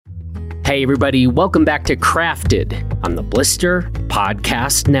Hey everybody, welcome back to Crafted on the Blister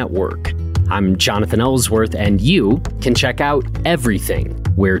Podcast Network. I'm Jonathan Ellsworth, and you can check out everything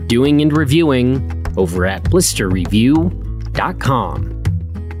we're doing and reviewing over at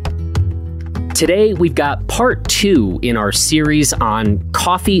blisterreview.com. Today we've got part 2 in our series on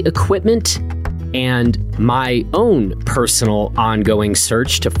coffee equipment and my own personal ongoing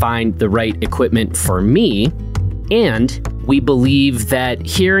search to find the right equipment for me. And we believe that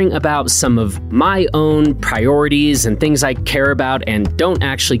hearing about some of my own priorities and things I care about and don't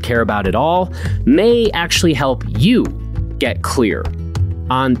actually care about at all may actually help you get clear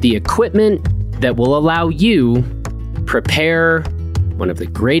on the equipment that will allow you prepare one of the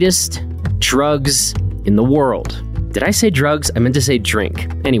greatest drugs in the world. Did I say drugs? I meant to say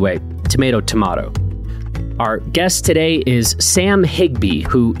drink. Anyway, tomato. Our guest today is Sam Higby,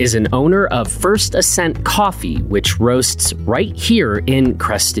 who is an owner of First Ascent Coffee, which roasts right here in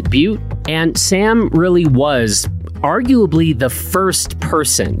Crested Butte. And Sam really was arguably the first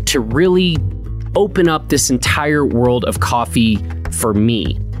person to really open up this entire world of coffee for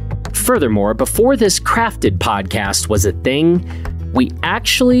me. Furthermore, before this Crafted podcast was a thing, we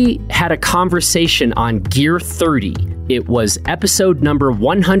actually had a conversation on Gear 30. It was episode number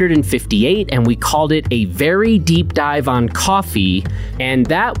 158, and we called it a very deep dive on coffee. And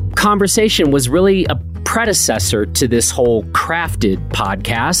that conversation was really a predecessor to this whole Crafted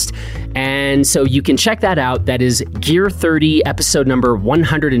podcast. And so you can check that out. That is Gear 30, episode number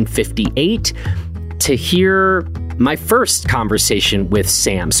 158, to hear my first conversation with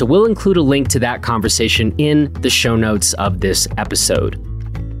Sam. So we'll include a link to that conversation in the show notes of this episode.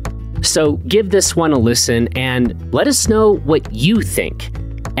 So give this one a listen and let us know what you think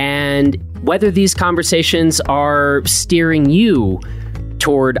and whether these conversations are steering you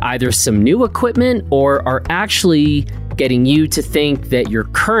toward either some new equipment or are actually getting you to think that your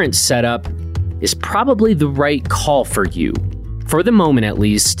current setup is probably the right call for you, for the moment at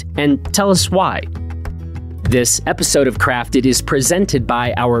least, and tell us why. This episode of Crafted is presented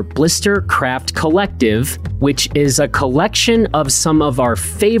by our Blister Craft Collective, which is a collection of some of our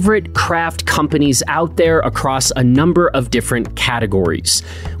favorite craft companies out there across a number of different categories.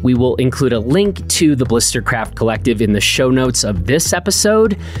 We will include a link to the Blister Craft Collective in the show notes of this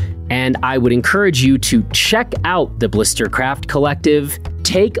episode, and I would encourage you to check out the Blister Craft Collective,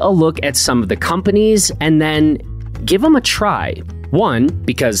 take a look at some of the companies, and then give them a try. One,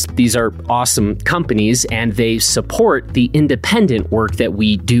 because these are awesome companies and they support the independent work that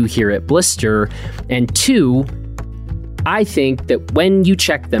we do here at Blister. And two, I think that when you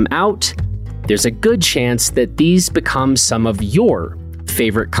check them out, there's a good chance that these become some of your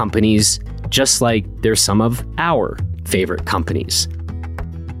favorite companies, just like they're some of our favorite companies.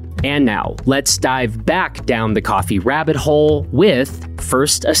 And now, let's dive back down the coffee rabbit hole with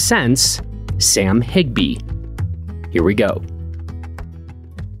First Ascent's Sam Higby. Here we go.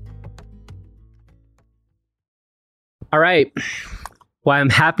 All right. Well, I'm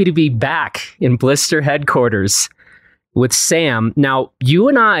happy to be back in Blister headquarters with Sam. Now, you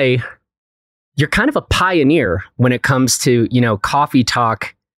and I, you're kind of a pioneer when it comes to, coffee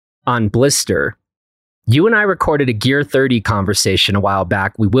talk on Blister. You and I recorded a Gear 30 conversation a while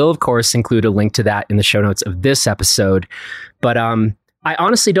back. We will, of course, include a link to that in the show notes of this episode. But I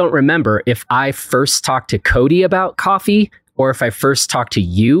honestly don't remember if I first talked to Cody about coffee or if I first talked to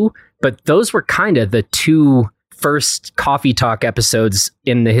you. But those were kind of the two first coffee talk episodes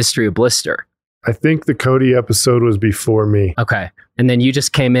in the history of Blister. I think the Cody episode was before me. Okay. And then you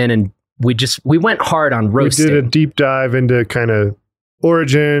just came in and we went hard on roasting. We did a deep dive into kind of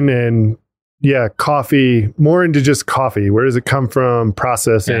origin and coffee, more into just coffee. Where does it come from?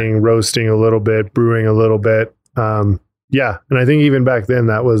 Processing, roasting a little bit, brewing a little bit. And I think even back then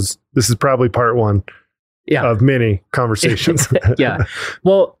this is probably part 1 of many conversations. Yeah.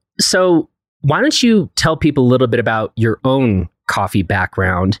 Well, so why don't you tell people a little bit about your own coffee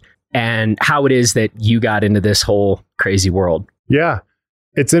background and how it is that you got into this whole crazy world? Yeah,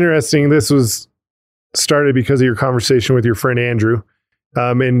 it's interesting. This was started because of your conversation with your friend Andrew.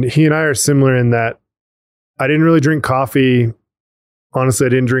 And he and I are similar in that I didn't really drink coffee. Honestly, I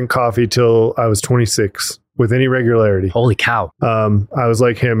didn't drink coffee till I was 26 with any regularity. Holy cow. I was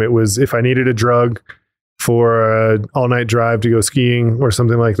like him. It was if I needed a drug for an all-night drive to go skiing or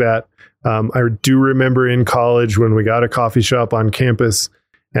something like that. I do remember in college when we got a coffee shop on campus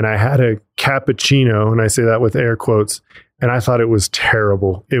and I had a cappuccino, and I say that with air quotes, and I thought it was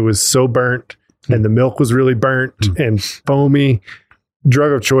terrible. It was so burnt and the milk was really burnt and foamy.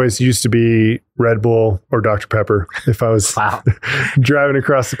 Drug of choice used to be Red Bull or Dr. Pepper if I was driving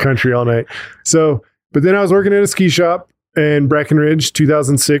across the country all night. So, but then I was working at a ski shop in Breckenridge,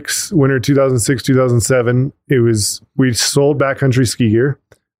 2006, winter 2006, 2007. We sold backcountry ski gear,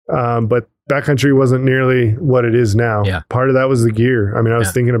 but backcountry wasn't nearly what it is now. Yeah. Part of that was the gear. I mean, I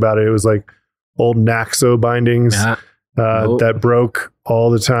was thinking about it. It was like old Naxo bindings that broke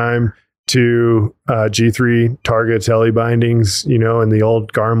all the time, to G3 Targa Telly bindings, and the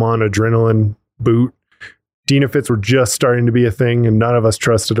old Garmon Adrenaline boot. Dynafits were just starting to be a thing, and none of us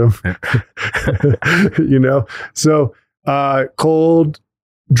trusted them. So cold,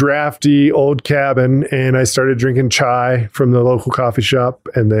 drafty old cabin, and I started drinking chai from the local coffee shop,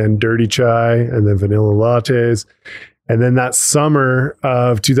 and then dirty chai, and then vanilla lattes. And then that summer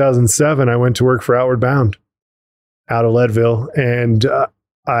of 2007, I went to work for Outward Bound out of Leadville, and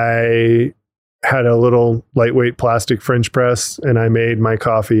I had a little lightweight plastic French press, and I made my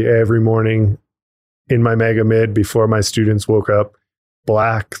coffee every morning in my Mega Mid before my students woke up.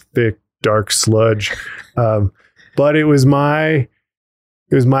 Black, thick, dark sludge. But it was my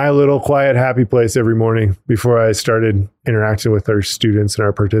little quiet, happy place every morning before I started interacting with our students and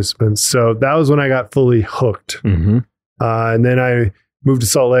our participants. So that was when I got fully hooked. Mm-hmm. And then I moved to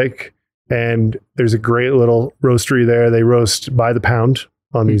Salt Lake, and there's a great little roastery there. They roast by the pound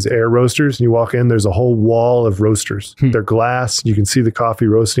on these air roasters. And you walk in, there's a whole wall of roasters. They're glass. You can see the coffee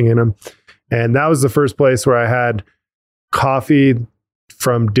roasting in them. And that was the first place where I had coffee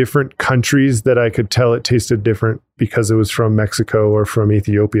from different countries that I could tell it tasted different because it was from Mexico or from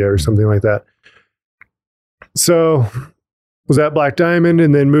Ethiopia or something like that. So was at Black Diamond,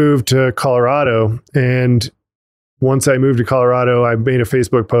 and then moved to Colorado. And once I moved to Colorado, I made a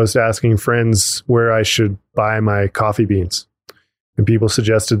Facebook post asking friends where I should buy my coffee beans. And people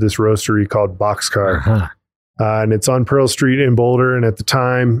suggested this roastery called Boxcar. Uh-huh. And it's on Pearl Street in Boulder. And at the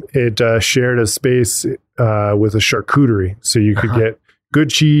time, it shared a space with a charcuterie. So you could get good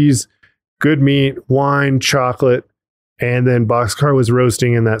cheese, good meat, wine, chocolate. And then Boxcar was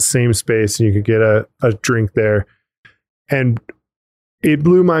roasting in that same space, and you could get a drink there. And it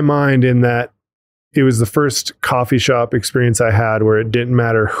blew my mind in that it was the first coffee shop experience I had where it didn't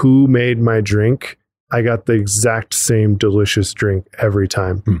matter who made my drink. I got the exact same delicious drink every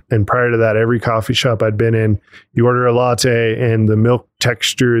time. And prior to that, every coffee shop I'd been in, you order a latte and the milk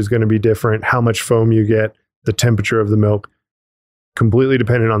texture is going to be different. How much foam you get, the temperature of the milk, completely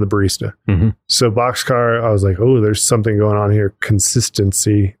dependent on the barista. Mm-hmm. So Boxcar, I was like, oh, there's something going on here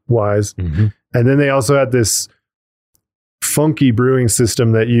consistency wise. Mm-hmm. And then they also had this funky brewing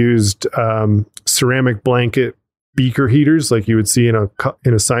system that used ceramic blanket beaker heaters like you would see in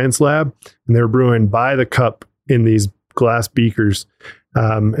a science lab, and they were brewing by the cup in these glass beakers,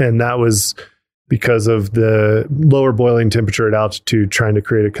 and that was because of the lower boiling temperature at altitude, trying to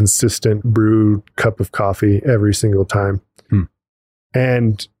create a consistent brewed cup of coffee every single time.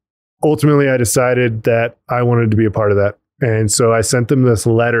 And ultimately I decided that I wanted to be a part of that, and so I sent them this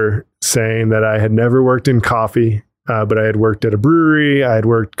letter saying that I had never worked in coffee, but I had worked at a brewery, I had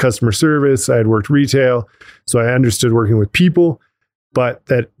worked customer service, I had worked retail. So I understood working with people, but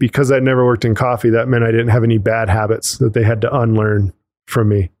that because I'd never worked in coffee, that meant I didn't have any bad habits that they had to unlearn from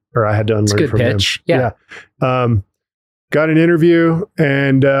me, or I had to unlearn from pitch. them. Yeah. Got an interview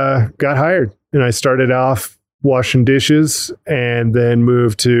and got hired. And I started off washing dishes and then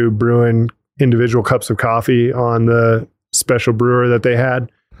moved to brewing individual cups of coffee on the special brewer that they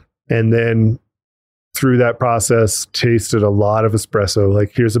had. And then through that process, tasted a lot of espresso.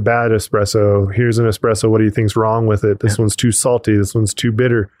 Like, here's a bad espresso. Here's an espresso. What do you think's wrong with it? This one's too salty. This one's too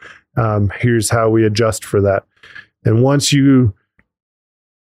bitter. Here's how we adjust for that. And once you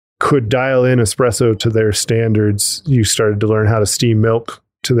could dial in espresso to their standards, you started to learn how to steam milk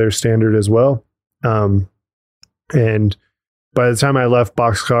to their standard as well. And by the time I left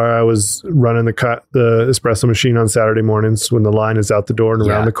Boxcar, I was running the espresso machine on Saturday mornings when the line is out the door and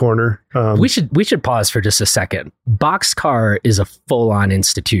around the corner. We should pause for just a second. Boxcar is a full-on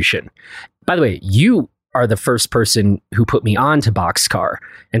institution. By the way, you are the first person who put me on to Boxcar.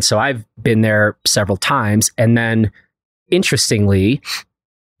 And so I've been there several times. And then, interestingly,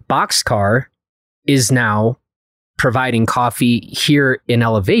 Boxcar is now providing coffee here in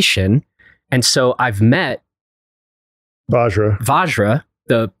Elevation. And so I've met Vajra,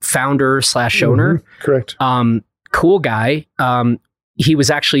 the founder / owner. Correct. Cool guy. He was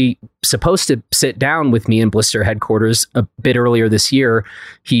actually supposed to sit down with me in Blister headquarters a bit earlier this year.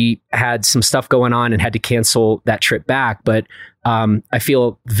 He had some stuff going on and had to cancel that trip back. But I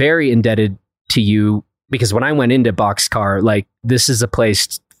feel very indebted to you, because when I went into Boxcar, like, this is a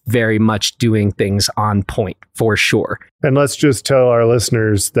place very much doing things on point for sure. And let's just tell our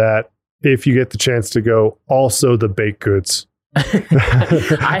listeners that if you get the chance to go, also the baked goods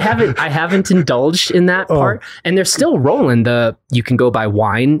I haven't indulged in that part, and they're still rolling you can go buy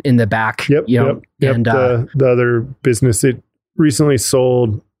wine in the back. Yep. And the other business, it recently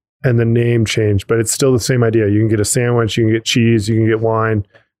sold and the name changed, but it's still the same idea. You can get a sandwich, you can get cheese, you can get wine,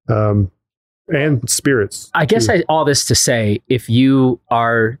 and spirits. I guess all this to say, if you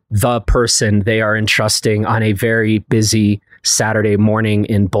are the person they are entrusting on a very busy Saturday morning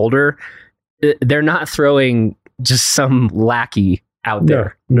in Boulder, they're not throwing just some lackey out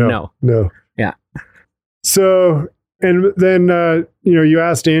there. No. Yeah. So, and then, you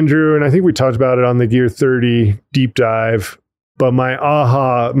asked Andrew, and I think we talked about it on the Gear 30 deep dive, but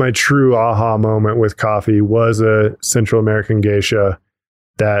my true aha moment with coffee was a Central American geisha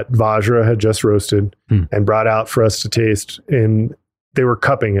that Vajra had just roasted and brought out for us to taste, and they were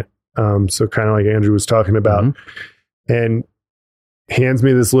cupping it. So kind of like Andrew was talking about, and hands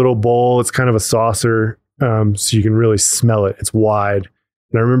me this little bowl. It's kind of a saucer. So you can really smell it. It's wide.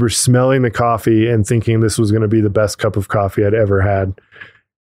 And I remember smelling the coffee and thinking this was going to be the best cup of coffee I'd ever had.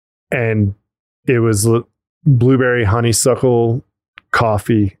 And it was blueberry honeysuckle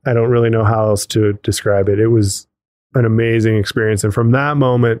coffee. I don't really know how else to describe it. It was an amazing experience. And from that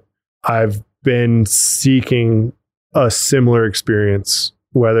moment, I've been seeking a similar experience,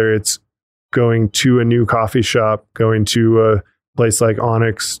 whether it's going to a new coffee shop, going to a place like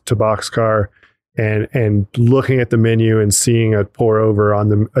Onyx to Boxcar, and looking at the menu and seeing a pour over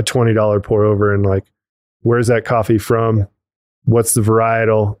on a $20 pour over, and like, where's that coffee from? What's the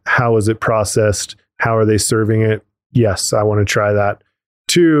varietal? How is it processed? How are they serving it? Yes, I want to try that.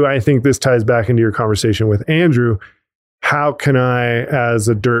 2, I think this ties back into your conversation with Andrew. How can I, as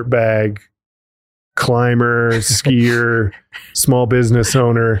a dirtbag climber, skier, small business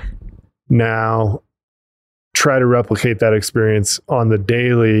owner, now try to replicate that experience on the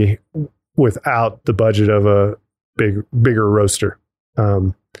daily without the budget of a bigger roaster?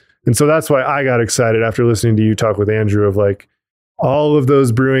 And so that's why I got excited after listening to you talk with Andrew of like, all of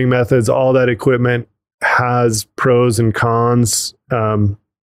those brewing methods, all that equipment has pros and cons. And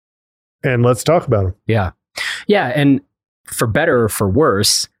let's talk about them. Yeah. Yeah. And for better or for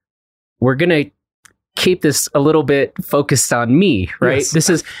worse, we're going to keep this a little bit focused on me, right?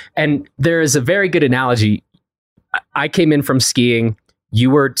 Yes. And there is a very good analogy. I came in from skiing.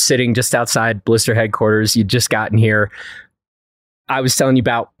 You were sitting just outside Blister headquarters. You'd just gotten here. I was telling you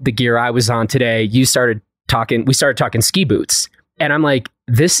about the gear I was on today. We started talking ski boots. And I'm like,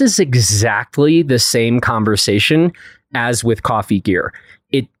 this is exactly the same conversation as with coffee gear.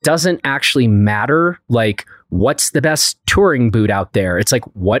 It doesn't actually matter, like, what's the best touring boot out there? It's like,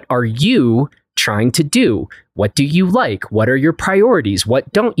 what are you trying to do? What do you like? What are your priorities?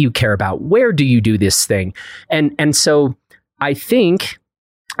 What don't you care about? Where do you do this thing? And so I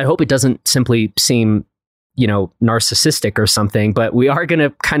hope it doesn't simply seem, narcissistic or something, but we are going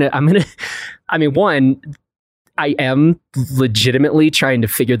to I am legitimately trying to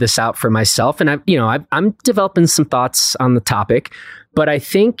figure this out for myself. And I'm developing some thoughts on the topic, but I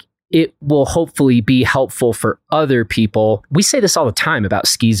think it will hopefully be helpful for other people. We say this all the time about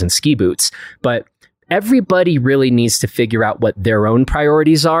skis and ski boots, but everybody really needs to figure out what their own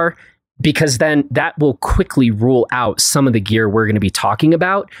priorities are, because then that will quickly rule out some of the gear we're going to be talking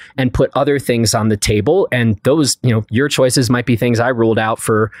about and put other things on the table. And those, your choices might be things I ruled out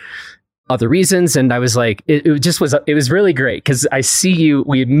for other reasons. And I was like, it was really great because I see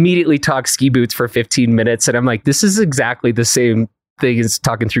we immediately talk ski boots for 15 minutes. And I'm like, this is exactly the same thing as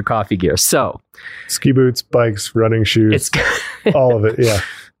talking through coffee gear. So ski boots, bikes, running shoes, all of it. Yeah.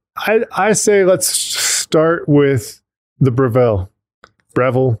 I say, let's start with the Breville.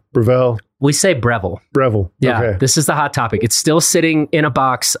 We say Breville. Yeah. Okay. This is the hot topic. It's still sitting in a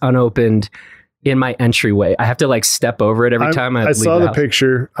box unopened in my entryway. I have to step over it every time I saw the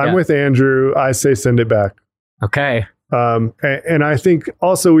picture. I'm with Andrew. I say send it back. Okay. And I think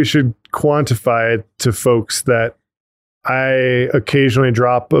also we should quantify it to folks that I occasionally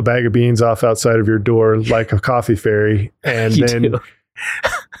drop a bag of beans off outside of your door like a coffee fairy. And then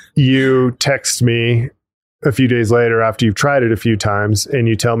you text me a few days later after you've tried it a few times and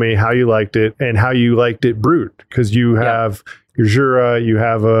you tell me how you liked it and how you liked it brewed. Because you have your Jura, you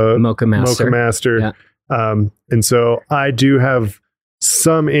have a Mocha Master. Yeah. And so I do have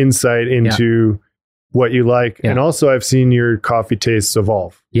some insight into what you like. Yeah. And also I've seen your coffee tastes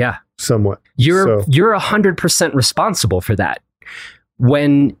evolve. Yeah. Somewhat. You're 100% responsible for that.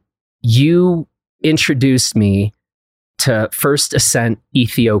 When you introduced me to First Ascent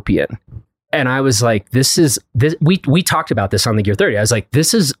Ethiopian, and I was like, this. We talked about this on the Gear 30. I was like,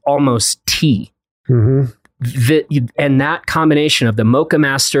 this is almost tea. Mm-hmm. And that combination of the Mocha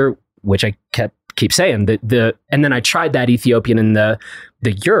Master, which I kept keep saying and then I tried that Ethiopian and the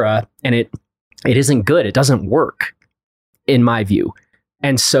Ura, and it isn't good. It doesn't work in my view.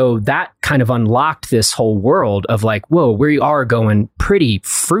 And so that kind of unlocked this whole world of like, whoa, we are going pretty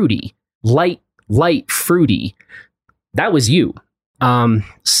fruity, light fruity. That was you.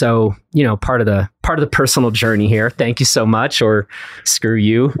 So, part of the personal journey here. Thank you so much, or screw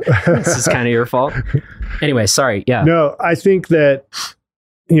you. This is kind of your fault. Anyway, sorry. Yeah. No, I think that,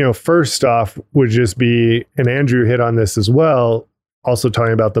 first off would just be, and Andrew hit on this as well, also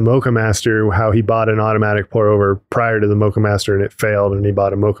talking about the Mocha Master, how he bought an automatic pour over prior to the Mocha Master and it failed and he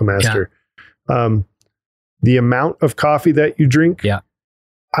bought a Mocha Master. Yeah. The amount of coffee that you drink,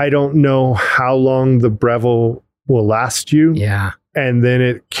 I don't know how long the Breville will last you. Yeah. And then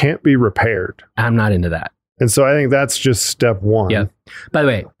it can't be repaired. I'm not into that. And so I think that's just step one. Yeah. By the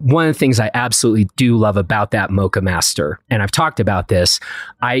way, one of the things I absolutely do love about that Mocha Master, and I've talked about this,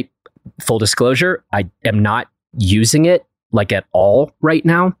 full disclosure, I am not using it like at all right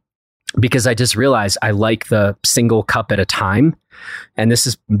now, because I just realized I like the single cup at a time. And this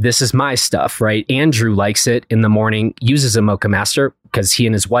is my stuff, right? Andrew likes it in the morning, uses a Mocha Master because he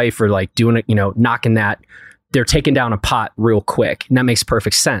and his wife are like doing it, knocking that. They're taking down a pot real quick. And that makes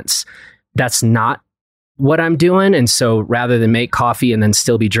perfect sense. That's not what I'm doing. And so rather than make coffee and then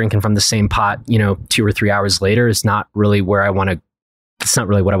still be drinking from the same pot, 2 or 3 hours later, is not really where it's not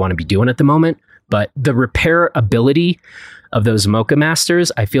really what I want to be doing at the moment. But the repair ability of those Mocha Masters,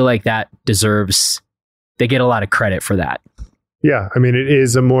 I feel like they get a lot of credit for that. Yeah. I mean, it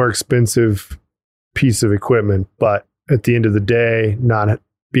is a more expensive piece of equipment, but at the end of the day, not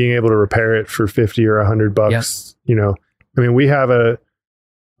being able to repair it for $50 or $100, I mean, we have a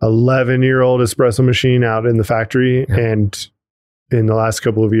 11-year-old espresso machine out in the factory. Yeah. And in the last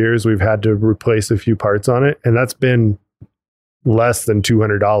couple of years, we've had to replace a few parts on it. And that's been less than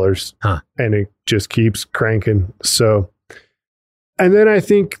 $200. And it just keeps cranking. So, and then I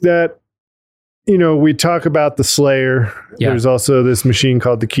think that, we talk about the Slayer. Yeah. There's also this machine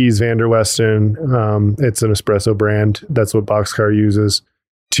called the Keys Van der Westen. It's an espresso brand. That's what Boxcar uses.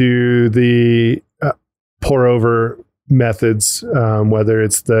 To the pour over methods, whether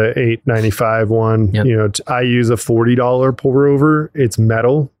it's the $8.95 one, I use a $40 pour over. It's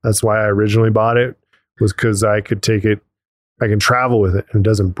metal. That's why I originally bought it, was because I could take it, I can travel with it and it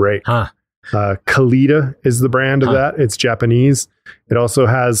doesn't break. Kalita is the brand of that. It's Japanese. It also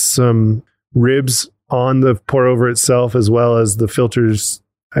has some ribs on the pour over itself, as well as the filters.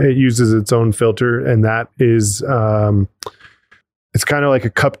 It uses its own filter, and that is, it's kind of like a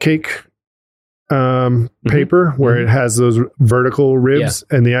cupcake paper where it has those vertical ribs.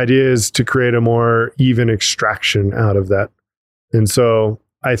 Yeah. And the idea is to create a more even extraction out of that. And so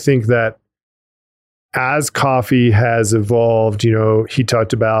I think that as coffee has evolved, he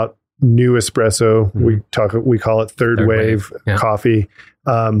talked about new espresso. We call it third wave coffee,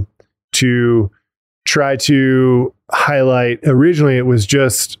 to try to highlight. Originally, it was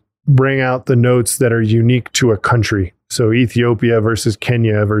just bring out the notes that are unique to a country. So Ethiopia versus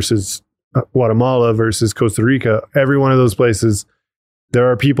Kenya versus Guatemala versus Costa Rica. Every one of those places, there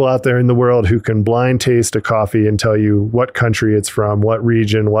are people out there in the world who can blind taste a coffee and tell you what country it's from, what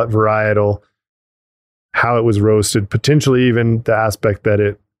region, what varietal, how it was roasted, potentially even the aspect that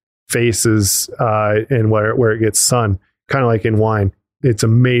it faces and where it gets sun, kind of like in wine. It's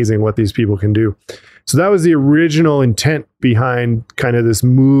amazing what these people can do. So that was the original intent behind kind of this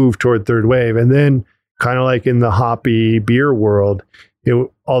move toward third wave. And then kind of like in the hoppy beer world,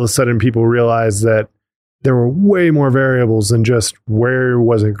 all of a sudden people realized that there were way more variables than just where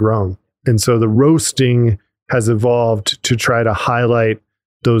was it grown. And so the roasting has evolved to try to highlight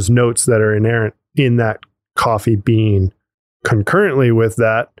those notes that are inherent in that coffee bean. Concurrently with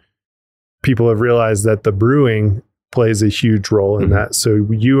that, people have realized that the brewing plays a huge role in that. So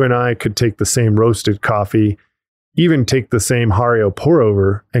you and I could take the same roasted coffee, even take the same Hario pour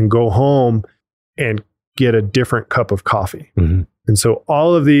over, and go home and get a different cup of coffee. And so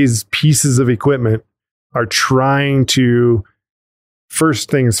all of these pieces of equipment are trying to,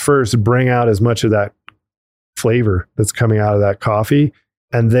 first things first, bring out as much of that flavor that's coming out of that coffee.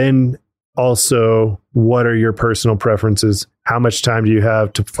 And then also, what are your personal preferences? How much time do you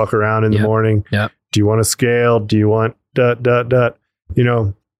have to fuck around in the morning? Do you want to scale? Do you want ... I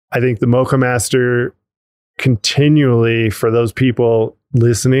think the Mocha Master continually, for those people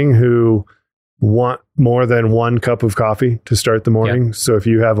listening who want more than one cup of coffee to start the morning. So if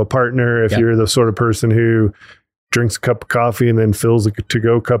you have a partner, if you're the sort of person who drinks a cup of coffee and then fills a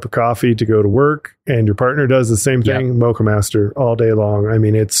to-go cup of coffee to go to work, and your partner does the same thing, Mocha Master all day long. I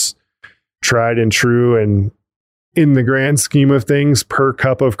mean, it's tried and true. And in the grand scheme of things, per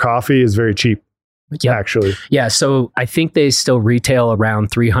cup of coffee is very cheap. Yep. actually. Yeah. So I think they still retail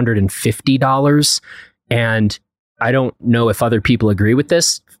around $350. And I don't know if other people agree with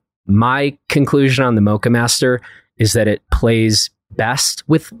this. My conclusion on the Mocha Master is that it plays best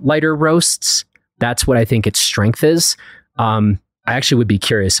with lighter roasts. That's what I think its strength is. I actually would be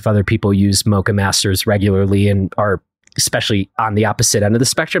curious if other people use Mocha Masters regularly and are especially on the opposite end of the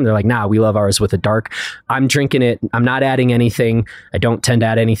spectrum. They're like, nah, we love ours with a dark. I'm drinking it. I'm not adding anything. I don't tend to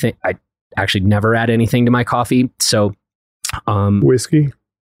add anything. I actually never add anything to my coffee. So, whiskey?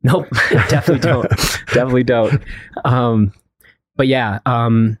 Nope, definitely don't. Definitely don't. But yeah.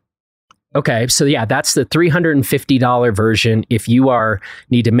 Okay. So yeah, that's the $350 version. If you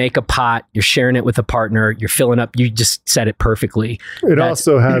need to make a pot, you're sharing it with a partner, you're filling up, you just said it perfectly. It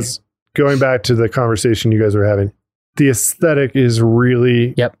also has, going back to the conversation you guys were having, the aesthetic is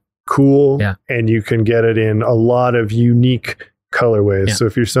really cool. Yeah. And you can get it in a lot of unique colorways. Yeah. So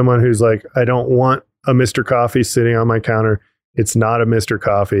if you're someone who's like, I don't want a Mr. Coffee sitting on my counter, it's not a Mr.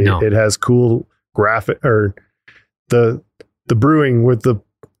 Coffee. No. It has cool graphic, or the brewing with the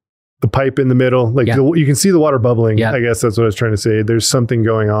pipe in the middle. Like you can see the water bubbling. Yeah. I guess that's what I was trying to say. There's something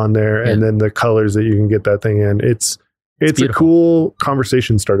going on there. Yeah. And then the colors that you can get that thing in. It's a cool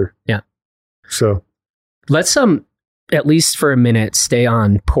conversation starter. Yeah. So let's at least for a minute stay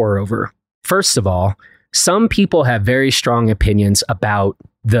on pour over. First of all, some people have very strong opinions about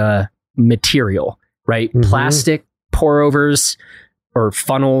the material, right? Mm-hmm. Plastic pour overs or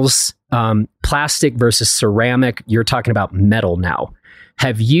funnels, plastic versus ceramic. You're talking about metal now.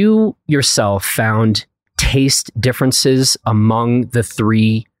 Have you yourself found taste differences among the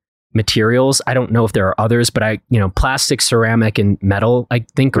three materials? I don't know if there are others, but plastic, ceramic, and metal, I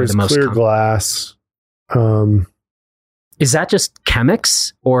think are the most clear glass. Is that just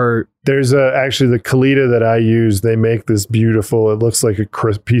Chemex, or there's actually the Kalita that I use? They make this beautiful. It looks like a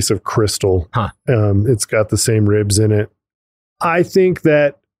piece of crystal. Huh. It's got the same ribs in it. I think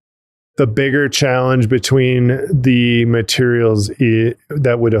that the bigger challenge between the materials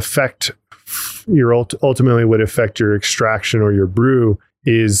that would affect ultimately would affect your extraction or your brew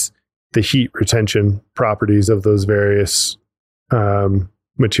is the heat retention properties of those various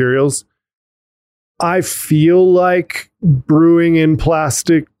materials. I feel like brewing in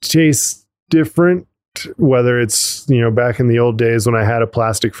plastic tastes different, whether it's, back in the old days when I had a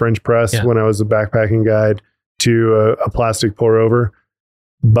plastic French press when I was a backpacking guide to a plastic pour over.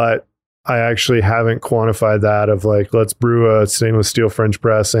 But I actually haven't quantified that of like, let's brew a stainless steel French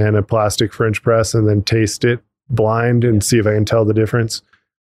press and a plastic French press and then taste it blind and see if I can tell the difference.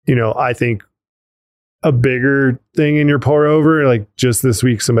 I think a bigger thing in your pour over, like just this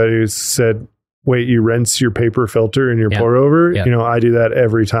week, somebody said, wait, you rinse your paper filter in your pour over? Yeah. I do that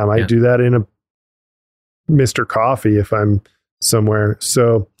every time. I do that in a Mr. Coffee if I'm somewhere.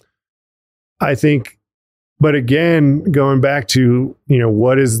 So I think, but again, going back to,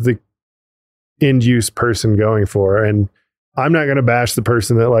 what is the end use person going for? And I'm not going to bash the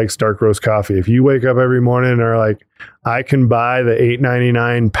person that likes dark roast coffee. If you wake up every morning and are like, I can buy the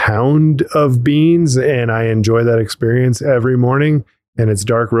 $8.99 pound of beans and I enjoy that experience every morning and it's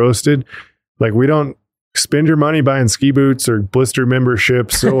dark roasted. Like, we don't spend your money buying ski boots or blister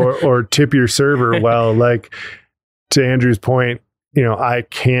memberships or tip your server. Well, like to Andrew's point, I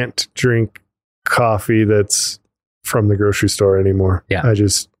can't drink coffee that's from the grocery store anymore. Yeah.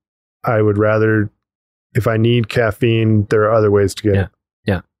 I would rather, if I need caffeine, there are other ways to get it.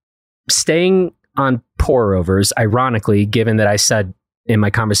 Yeah. Staying on pour overs, ironically, given that I said in my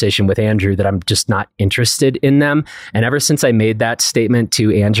conversation with Andrew that I'm just not interested in them. And ever since I made that statement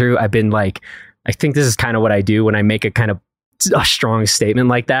to Andrew, I've been like, I think this is kind of what I do when I make a strong statement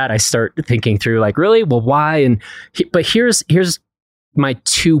like that. I start thinking through like, really? Well, why? But here's my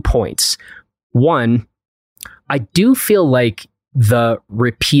 2 points. One, I do feel like the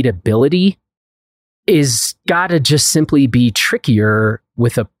repeatability is gotta just simply be trickier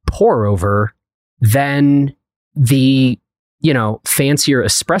with a pour over than the fancier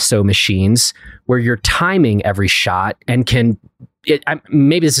espresso machines where you're timing every shot and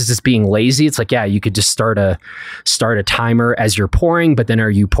maybe this is just being lazy. It's like, you could just start a timer as you're pouring, but then are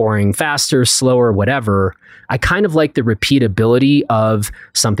you pouring faster, slower, whatever? I kind of like the repeatability of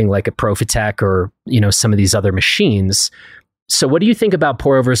something like a Profitec or, some of these other machines. So what do you think about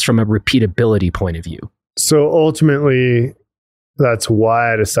pour overs from a repeatability point of view? So ultimately, that's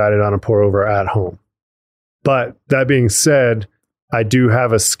why I decided on a pour over at home. But that being said, I do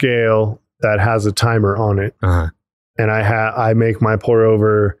have a scale that has a timer on it. Uh-huh. And I make my pour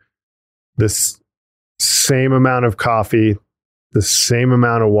over this same amount of coffee, the same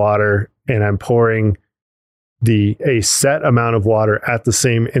amount of water, and I'm pouring a set amount of water at the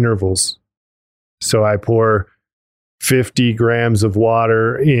same intervals. So I pour 50 grams of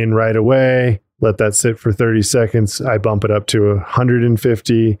water in right away, let that sit for 30 seconds. I bump it up to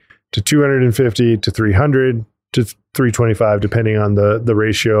 150 to 250 to 300 to 325, depending on the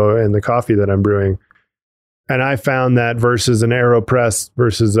ratio and the coffee that I'm brewing. And I found that versus an AeroPress,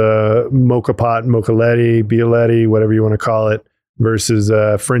 versus a mocha pot, mochaletti, bialetti, whatever you want to call it, versus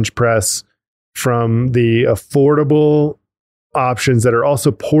a French press, from the affordable options that are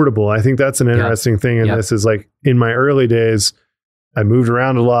also portable. I think that's an interesting thing in this is like in my early days, I moved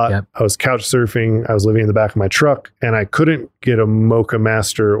around a lot. I was couch surfing. I was living in the back of my truck, and I couldn't get a Mocha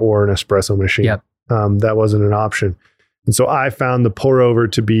Master or an espresso machine. That wasn't an option. And so I found the pour over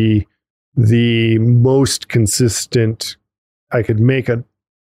to be the most consistent. I could make a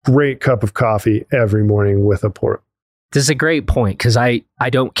great cup of coffee every morning with a pour. This is a great point, because I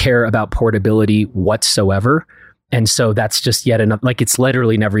don't care about portability whatsoever. And so that's just yet another, like, it's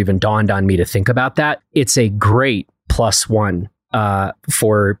literally never even dawned on me to think about that. It's a great plus one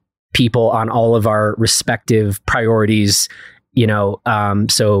for people on all of our respective priorities,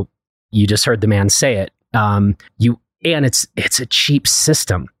 so you just heard the man say it. And it's a cheap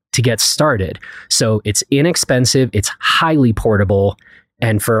system to get started. So it's inexpensive, it's highly portable.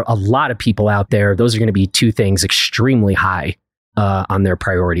 And for a lot of people out there, those are going to be two things extremely high on their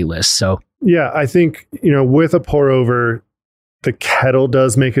priority list. So yeah, I think, with a pour over, the kettle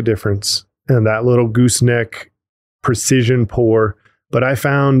does make a difference, and that little gooseneck precision pour. But I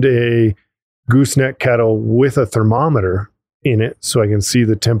found a gooseneck kettle with a thermometer in it, so I can see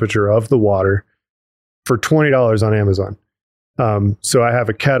the temperature of the water, for $20 on Amazon. So I have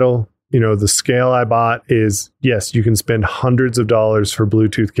a kettle. The scale I bought is, yes, you can spend hundreds of dollars for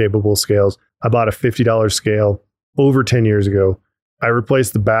Bluetooth capable scales. I bought a $50 scale over 10 years ago. I replace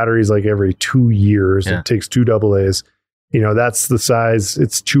the batteries like every 2 years. It takes 2 AA's. That's the size.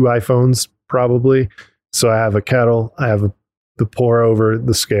 It's 2 iPhones probably. So I have a kettle. I have the pour over,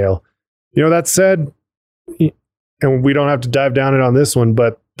 the scale. That said, and we don't have to dive down it on this one,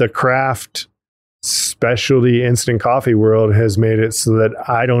 but the craft specialty instant coffee world has made it so that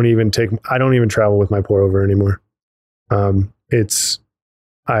I don't even travel with my pour over anymore.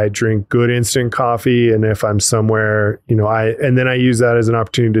 I drink good instant coffee, and if I'm somewhere, and then I use that as an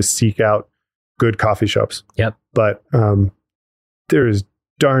opportunity to seek out good coffee shops. But there is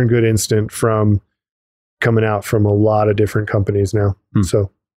darn good instant coming out from a lot of different companies now. So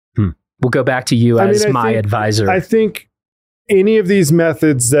we'll go back to you as my advisor. I think any of these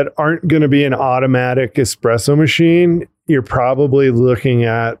methods that aren't going to be an automatic espresso machine, you're probably looking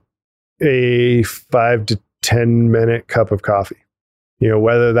at a 5 to 10 minute cup of coffee.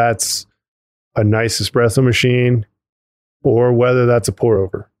 Whether that's a nice espresso machine or whether that's a pour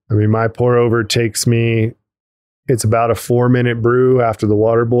over. My pour over takes me, it's about a 4-minute brew after the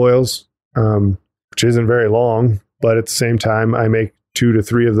water boils, which isn't very long, but at the same time, I make 2 to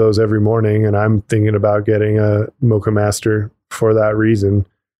 3 of those every morning, and I'm thinking about getting a Mocha Master for that reason.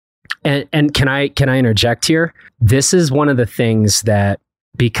 And can I interject here? This is one of the things that,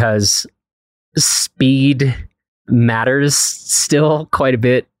 because speed matters still quite a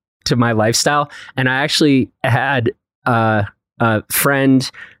bit to my lifestyle. And I actually had a friend,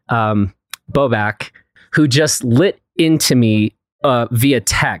 Bobak, who just lit into me via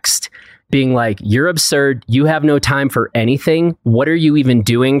text, being like, "You're absurd. You have no time for anything. What are you even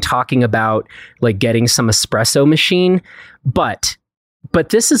doing talking about like getting some espresso machine?" But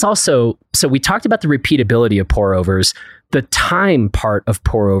this is also, so we talked about the repeatability of pour overs. The time part of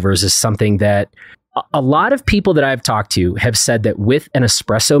pour overs is something that a lot of people that I've talked to have said that with an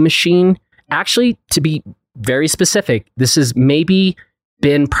espresso machine, actually, to be very specific, this has maybe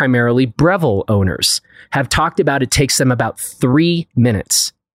been primarily Breville owners, have talked about it takes them about 3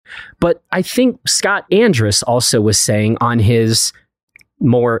 minutes. But I think Scott Andrus also was saying on his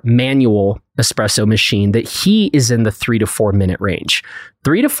more manual espresso machine that he is in the 3 to 4 minute range.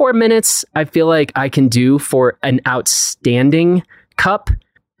 3 to 4 minutes, I feel like I can do for an outstanding cup.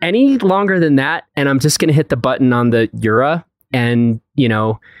 Any longer than that, and I'm just going to hit the button on the Jura and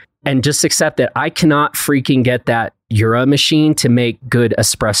just accept that I cannot freaking get that Jura machine to make good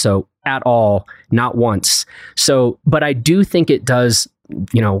espresso at all, not once. So, but I do think it does,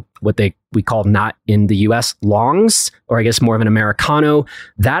 what we call, not in the US, longs, or I guess more of an Americano.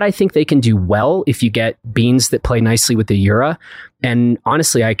 That I think they can do well if you get beans that play nicely with the Jura. And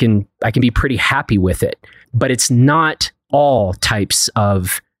honestly, I can be pretty happy with it. But it's not all types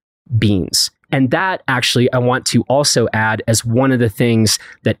of beans. And that actually I want to also add as one of the things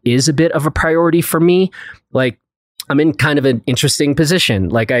that is a bit of a priority for me. Like, I'm in kind of an interesting position.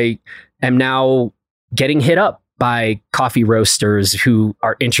 Like, I am now getting hit up by coffee roasters who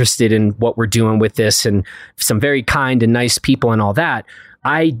are interested in what we're doing with this and some very kind and nice people and all that,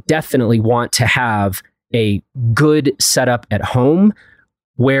 I definitely want to have a good setup at home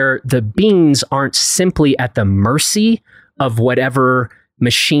where the beans aren't simply at the mercy of whatever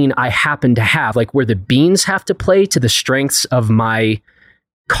machine I happen to have, like where the beans have to play to the strengths of my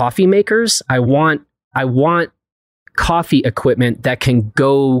coffee makers. I want coffee equipment that can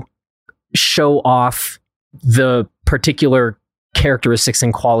go show off the particular characteristics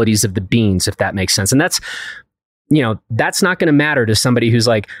and qualities of the beans, if that makes sense. And that's not going to matter to somebody who's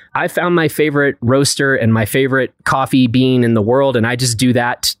like, I found my favorite roaster and my favorite coffee bean in the world, and I just do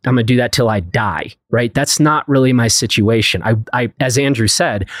that. I'm going to do that till I die, right? That's not really my situation. I, as Andrew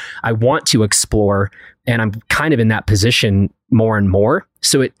said, I want to explore, and I'm kind of in that position more and more.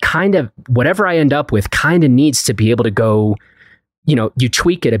 So it kind of, whatever I end up with kind of needs to be able to go, you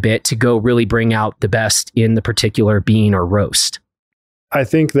tweak it a bit to go really bring out the best in the particular bean or roast. I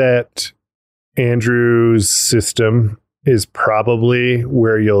think that Andrew's system is probably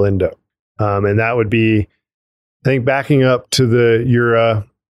where you'll end up. And that would be, I think, backing up to the Jura,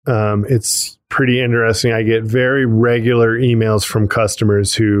 it's pretty interesting. I get very regular emails from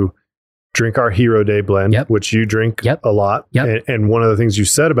customers who drink our Hero Day blend, which you drink a lot. And one of the things you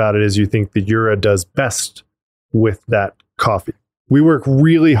said about it is you think the Jura does best with that coffee. We work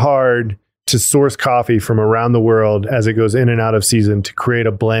really hard to source coffee from around the world as it goes in and out of season to create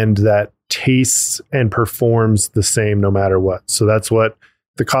a blend that tastes and performs the same no matter what. So that's what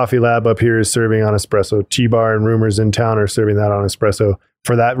the coffee lab up here is serving on espresso. T-Bar and Rumors in town are serving that on espresso.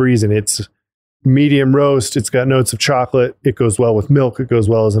 For that reason, it's medium roast. It's got notes of chocolate. It goes well with milk. It goes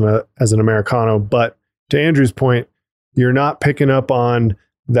well as an Americano. But to Andrew's point, you're not picking up on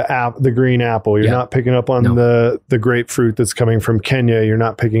the green apple. You're not picking up on the grapefruit that's coming from Kenya. You're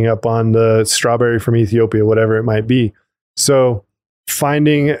not picking up on the strawberry from Ethiopia, whatever it might be. So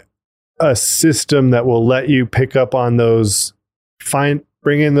finding a system that will let you pick up on those,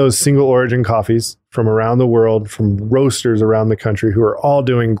 bring in those single origin coffees from around the world, from roasters around the country who are all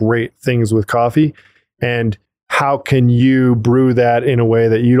doing great things with coffee. And how can you brew that in a way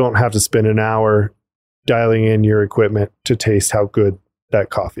that you don't have to spend an hour dialing in your equipment to taste how good that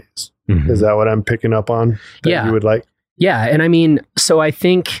coffee is? Mm-hmm. Is that what I'm picking up on that you would like? Yeah. And I mean, so I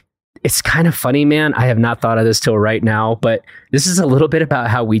think it's kind of funny, man. I have not thought of this till right now, but this is a little bit about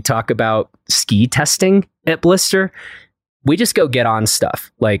how we talk about ski testing at Blister. We just go get on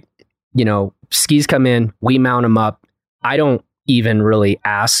stuff. Like, skis come in, we mount them up. I don't even really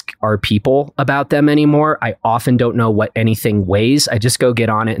ask our people about them anymore. I often don't know what anything weighs. I just go get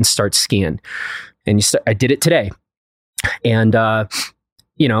on it and start skiing. And I did it today. And,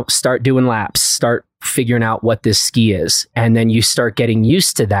 start doing laps, start figuring out what this ski is. And then you start getting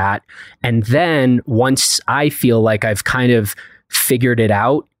used to that. And then once I feel like I've kind of figured it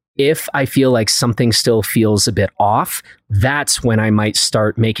out, if I feel like something still feels a bit off, that's when I might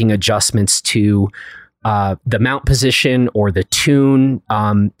start making adjustments to the mount position or the tune,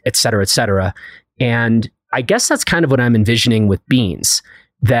 et cetera, et cetera. And I guess that's kind of what I'm envisioning with beans,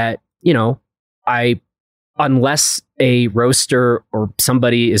 that, unless a roaster or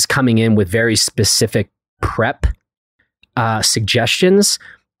somebody is coming in with very specific prep suggestions,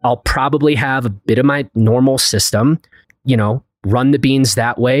 I'll probably have a bit of my normal system, run the beans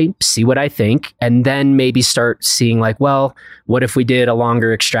that way, see what I think, and then maybe start seeing like, well, what if we did a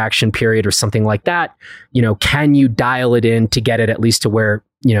longer extraction period or something like that? Can you dial it in to get it at least to where,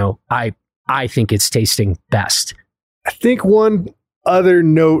 I think it's tasting best? I think one other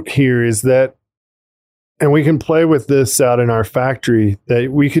note here is that, and we can play with this out in our factory,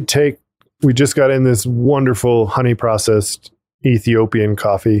 that we just got in this wonderful honey processed Ethiopian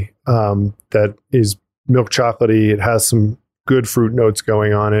coffee that is milk chocolatey. It has some good fruit notes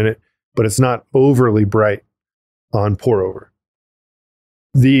going on in it, but it's not overly bright on pour over.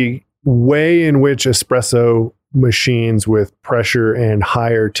 The way in which espresso machines with pressure and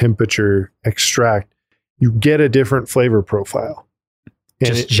higher temperature extract, you get a different flavor profile.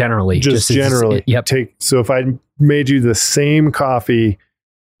 Just generally. Yep. So if I made you the same coffee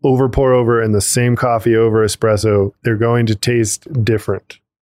over pour over and the same coffee over espresso, they're going to taste different.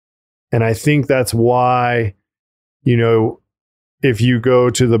 And I think that's why, if you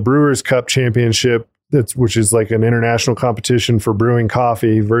go to the Brewers Cup Championship, which is like an international competition for brewing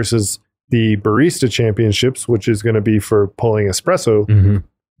coffee, versus the Barista Championships, which is going to be for pulling espresso, mm-hmm.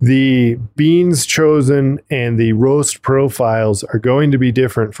 the beans chosen and the roast profiles are going to be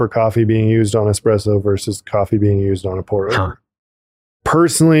different for coffee being used on espresso versus coffee being used on a pour over. Huh.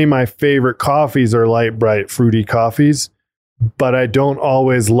 Personally, my favorite coffees are light, bright, fruity coffees, but I don't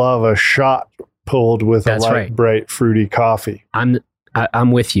always love a shot pulled with That's a light, right. bright, fruity coffee.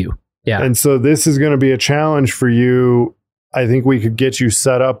 I'm with you. Yeah. And so this is going to be a challenge for you. I think we could get you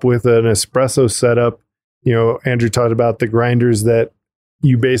set up with an espresso setup. You know, Andrew talked about the grinders that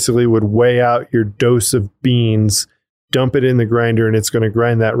you basically would weigh out your dose of beans, dump it in the grinder, and it's going to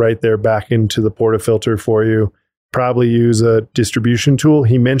grind that right there back into the portafilter for you. Probably use a distribution tool.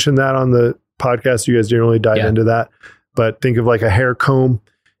 He mentioned that on the podcast. You guys didn't really dive into that, but think of like a hair comb.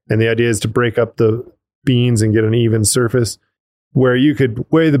 And the idea is to break up the beans and get an even surface where you could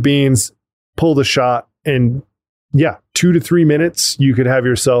weigh the beans, pull the shot, and 2 to 3 minutes, you could have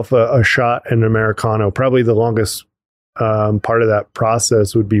yourself a shot and an Americano. Probably the longest part of that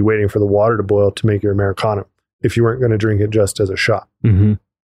process would be waiting for the water to boil to make your Americano if you weren't going to drink it just as a shot. Mm-hmm.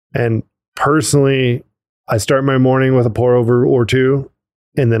 And personally, I start my morning with a pour over or two,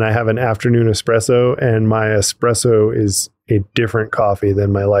 and then I have an afternoon espresso, and my espresso is a different coffee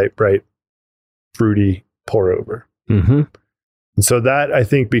than my light, bright, fruity pour over. Mm-hmm. And so that, I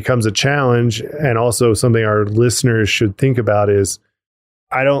think, becomes a challenge, and also something our listeners should think about is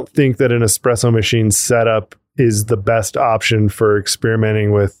I don't think that an espresso machine setup is the best option for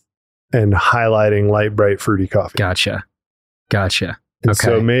experimenting with and highlighting light, bright, fruity coffee. Gotcha. And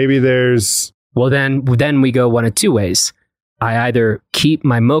so maybe there's... Well, then we go one of two ways. I either keep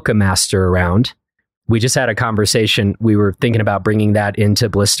my Mocha Master around. We just had a conversation. We were thinking about bringing that into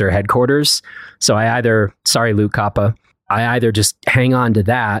Blister headquarters. So I either, sorry, Luke Kappa, I either just hang on to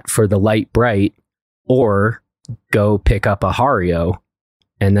that for the light bright or go pick up a Hario.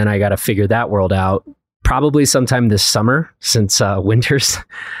 And then I got to figure that world out probably sometime this summer, since winter's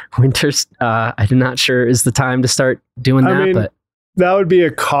I'm not sure is the time to start doing that. But that would be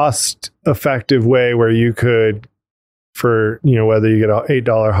a cost effective way where you could, for, whether you get an $8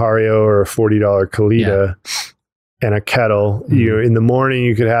 Hario or a $40 Kalita and a kettle, in the morning,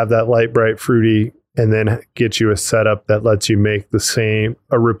 you could have that light, bright, fruity, and then get you a setup that lets you make a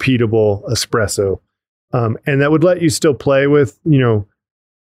repeatable espresso. And that would let you still play with,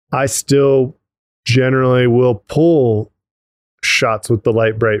 I still generally will pull shots with the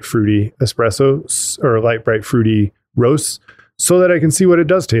light, bright, fruity espresso or light, bright, fruity roasts so that I can see what it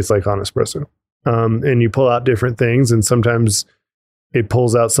does taste like on espresso. And you pull out different things, and sometimes it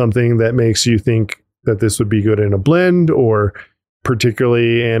pulls out something that makes you think that this would be good in a blend, or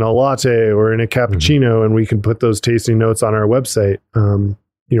particularly in a latte or in a cappuccino. And we can put those tasting notes on our website.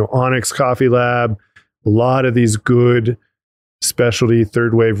 Onyx Coffee Lab, a lot of these good specialty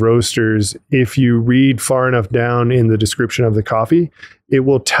third wave roasters, if you read far enough down in the description of the coffee, it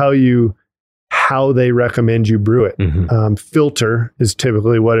will tell you how they recommend you brew it. Mm-hmm. Filter is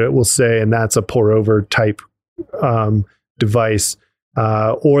typically what it will say, and that's a pour over type device.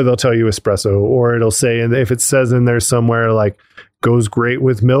 Or they'll tell you espresso, or it'll say, and if it says in there somewhere like goes great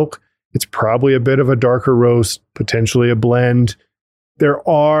with milk, it's probably a bit of a darker roast, potentially a blend. There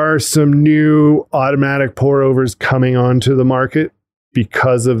are some new automatic pour overs coming onto the market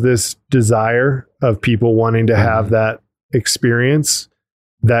because of this desire of people wanting to have that experience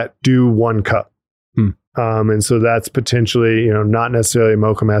that do 1 cup. And so that's potentially, not necessarily a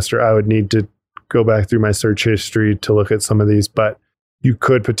Mocha Master. I would need to go back through my search history to look at some of these, but you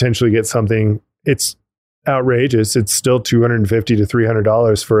could potentially get something. It's outrageous. It's still $250 to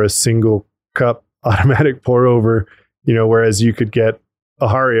 $300 for a single cup automatic pour over, whereas you could get a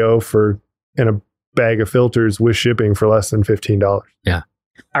Hario and a bag of filters with shipping for less than $15. Yeah.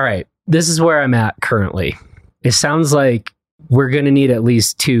 All right. This is where I'm at currently. It sounds like we're going to need at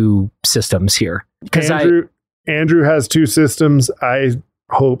least 2 systems here. Andrew has 2 systems. I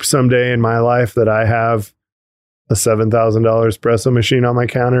hope someday in my life that I have a $7,000 espresso machine on my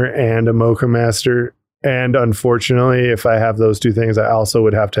counter and a Mocha Master. And unfortunately, if I have those 2 things, I also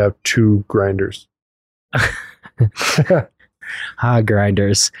would have to have 2 grinders.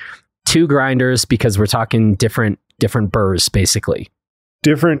 Grinders. 2 grinders, because we're talking different burrs, basically.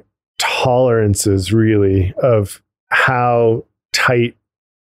 Different tolerances, really, of how tight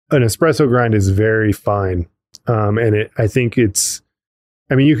an espresso grind is. Very fine. I think you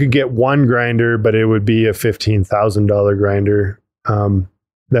could get 1 grinder, but it would be a $15,000 grinder,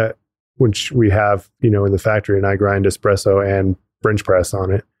 which we have, in the factory, and I grind espresso and French press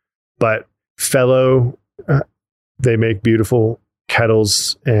on it. But Fellow, they make beautiful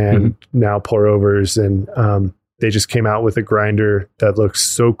kettles and now pour overs, and they just came out with a grinder that looks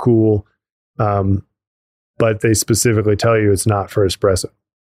so cool. But they specifically tell you it's not for espresso.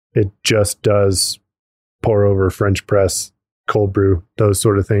 It just does pour over, French press, cold brew, those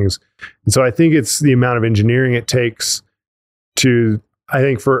sort of things. And so I think it's the amount of engineering it takes to, I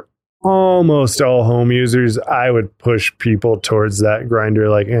think for almost all home users, I would push people towards that grinder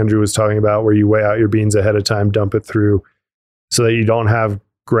like Andrew was talking about, where you weigh out your beans ahead of time, dump it through so that you don't have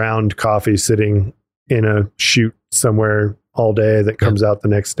ground coffee sitting in a chute somewhere all day that comes out the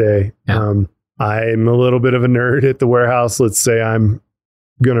next day. I'm a little bit of a nerd at the warehouse. Let's say I'm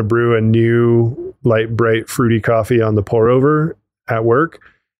going to brew a new light, bright, fruity coffee on the pour over at work.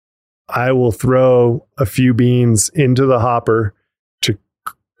 I will throw a few beans into the hopper to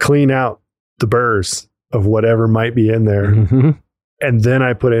clean out the burrs of whatever might be in there. Mm-hmm. And then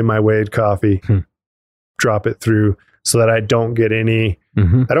I put in my weighed coffee, drop it through so that I don't get any, I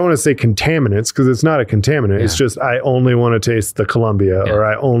don't want to say contaminants because it's not a contaminant. Yeah. It's just, I only want to taste the Colombia or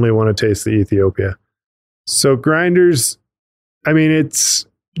I only want to taste the Ethiopia. So grinders, I mean, it's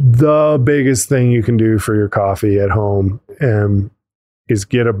the biggest thing you can do for your coffee at home is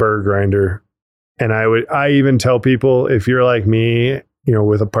get a burr grinder. And I even tell people, if you're like me,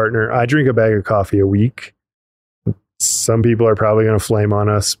 with a partner, I drink a bag of coffee a week. Some people are probably going to flame on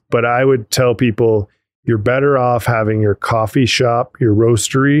us, but I would tell people you're better off having your coffee shop, your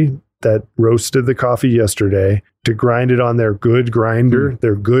roastery that roasted the coffee yesterday, to grind it on their good grinder,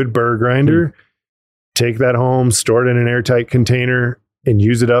 their good burr grinder. Take that home, store it in an airtight container, and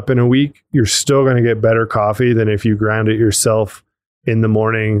use it up in a week. You're still going to get better coffee than if you ground it yourself in the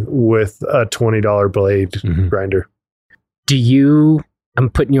morning with a $20 blade grinder. I'm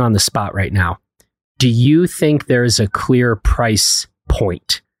putting you on the spot right now. Do you think there's a clear price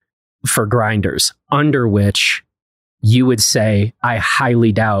point for grinders under which you would say, I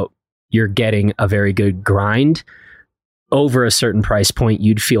highly doubt you're getting a very good grind? Over a certain price point,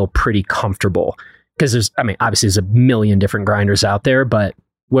 you'd feel pretty comfortable. Because obviously there's a million different grinders out there, but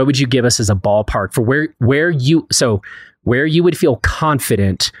what would you give us as a ballpark for where you would feel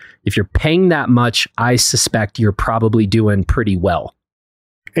confident? If you're paying that much, I suspect you're probably doing pretty well.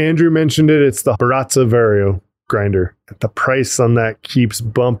 Andrew mentioned it. It's the Baratza Vario grinder. The price on that keeps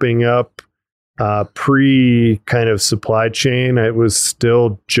bumping up. Pre kind of supply chain, it was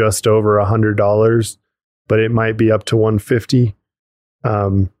still just over $100, but it might be up to $150.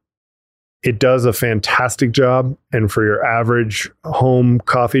 It does a fantastic job. And for your average home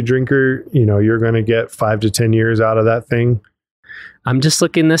coffee drinker, you're going to get 5 to 10 years out of that thing. I'm just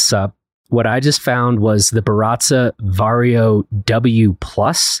looking this up. What I just found was the Baratza Vario W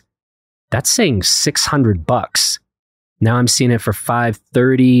Plus. That's saying $600. Now I'm seeing it for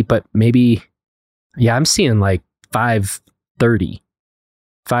 $530, but maybe, I'm seeing like $530 to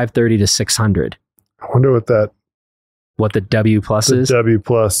 $600. I wonder what the W Plus is. W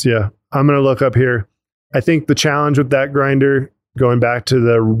Plus, yeah. I'm going to look up here. I think the challenge with that grinder, going back to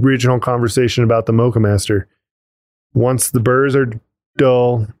the original conversation about the Mocha Master, once the burrs are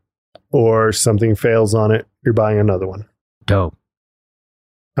dull or something fails on it, you're buying another one. Dope.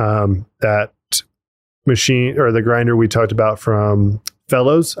 That machine or the grinder we talked about from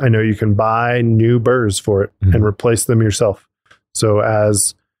Fellows, I know you can buy new burrs for it and replace them yourself. So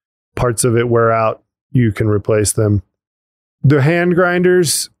as parts of it wear out, you can replace them. The hand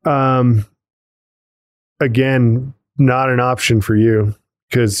grinders, again, not an option for you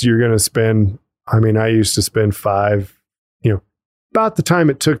because you're going to spend, I used to spend about the time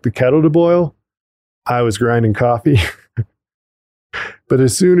it took the kettle to boil, I was grinding coffee. But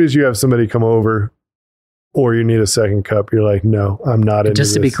as soon as you have somebody come over or you need a second cup, you're like, no, I'm not into this.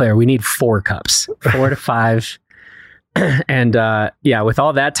 Just to be clear, we need 4 cups, 4 to 5. And with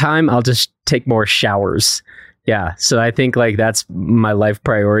all that time, I'll just take more showers. Yeah. So I think that's my life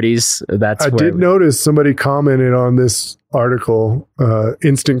priorities. I did notice somebody commented on this article,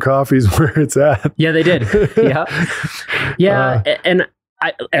 instant coffee is where it's at. Yeah, they did. Yeah. Yeah. And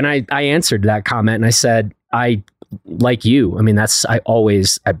I answered that comment and I said, I like you.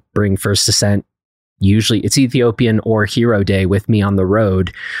 I bring First Ascent. Usually it's Ethiopian or Hero Day with me on the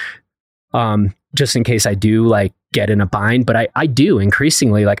road. Just in case I do get in a bind, but I do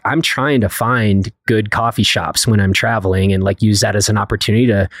increasingly, I'm trying to find good coffee shops when I'm traveling and use that as an opportunity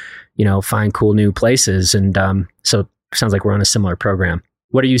to, find cool new places. And so it sounds like we're on a similar program.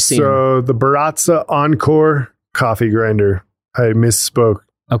 What are you seeing? So the Baratza Encore coffee grinder, I misspoke.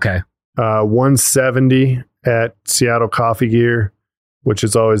 Okay. 170 at Seattle Coffee Gear, which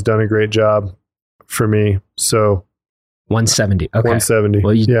has always done a great job for me. So 170. Okay. 170.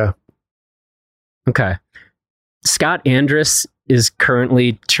 Well, yeah. Okay. Scott Andrus is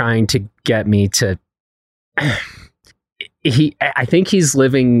currently trying to get me to I think he's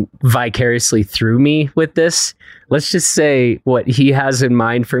living vicariously through me with this. Let's just say what he has in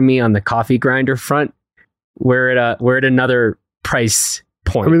mind for me on the coffee grinder front. We're at another price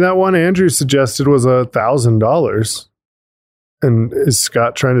point. That one Andrew suggested was $1,000. And is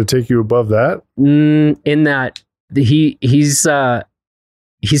Scott trying to take you above that? In that he's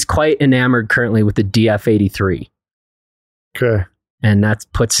quite enamored currently with the DF83. Okay. And that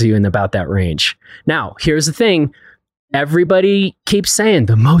puts you in about that range. Now, here's the thing. Everybody keeps saying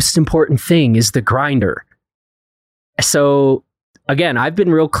the most important thing is the grinder. So again, I've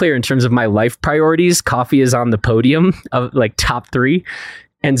been real clear in terms of my life priorities. Coffee is on the podium of like top 3.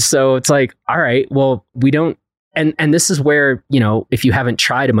 And so it's like, all right, well, we don't, and this is where, if you haven't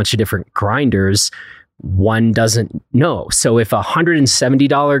tried a bunch of different grinders, one doesn't know. So if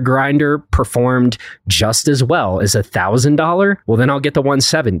 $170 grinder performed just as well as $1,000, well, then I'll get the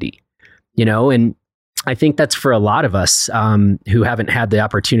 170, and I think that's for a lot of us who haven't had the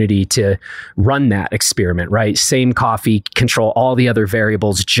opportunity to run that experiment, right? Same coffee, control all the other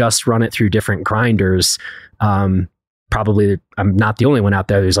variables, just run it through different grinders. Probably I'm not the only one out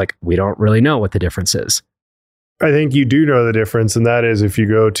there who's like, we don't really know what the difference is. I think you do know the difference. And that is if you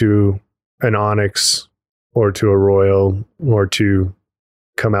go to an Onyx or to a Royal or to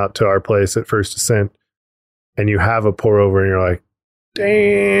come out to our place at First Ascent and you have a pour over and you're like,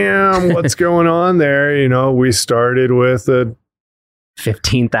 damn, what's going on there? We started with a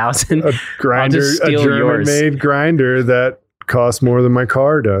 15,000 a grinder, a German-made grinder that costs more than my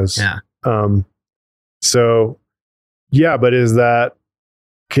car does. Yeah. So, yeah, but is that?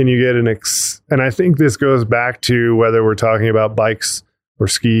 Can you get and I think this goes back to whether we're talking about bikes or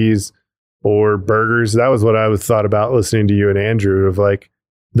skis or burgers. That was what I was thought about listening to you and Andrew of like,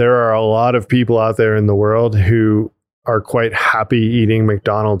 there are a lot of people out there in the world who are quite happy eating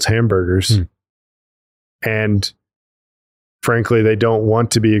McDonald's hamburgers. And frankly, they don't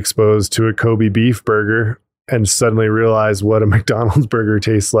want to be exposed to a Kobe beef burger and suddenly realize what a McDonald's burger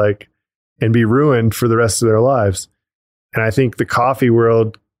tastes like and be ruined for the rest of their lives. And I think the coffee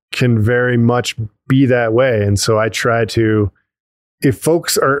world can very much be that way. And so I try to, if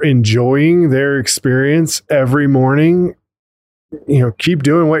folks are enjoying their experience every morning, keep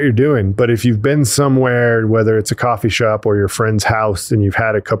doing what you're doing. But if you've been somewhere, whether it's a coffee shop or your friend's house, and you've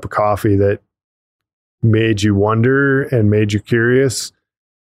had a cup of coffee that made you wonder and made you curious,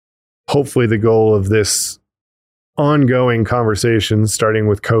 hopefully the goal of this ongoing conversation, starting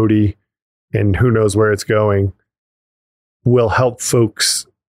with Cody and who knows where it's going, will help folks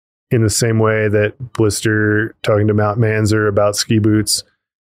in the same way that Blister talking to Mount Manzer about ski boots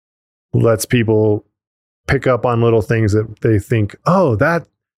lets people pick up on little things that they think, oh, that's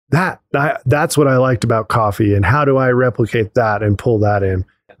what I liked about coffee, and how do I replicate that and pull that in?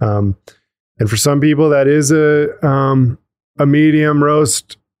 And for some people, that is a medium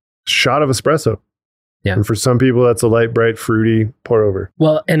roast shot of espresso. Yeah. And for some people, that's a light, bright, fruity pour over.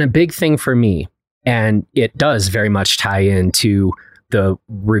 Well, and a big thing for me, and it does very much tie into the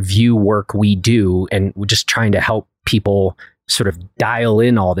review work we do, and we're just trying to help people sort of dial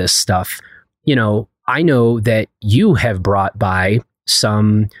in all this stuff. I know that you have brought by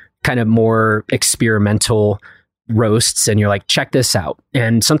some kind of more experimental roasts and you're like, check this out.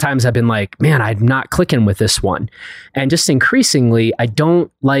 And sometimes I've been like, man, I'm not clicking with this one. And just increasingly, I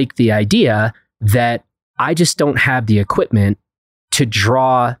don't like the idea that I just don't have the equipment to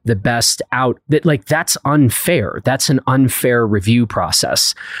draw the best out. That like, that's unfair. That's an unfair review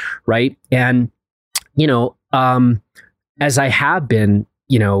process. Right. And, as I have been,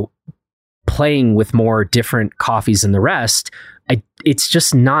 playing with more different coffees than the rest, it's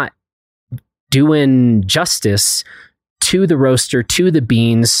just not doing justice to the roaster, to the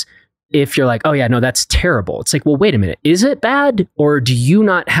beans. If you're like, oh yeah, no, that's terrible. It's like, well, wait a minute. Is it bad? Or do you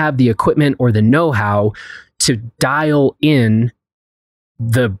not have the equipment or the know-how to dial in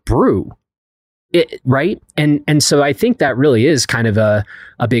the brew? Right? And so I think that really is kind of a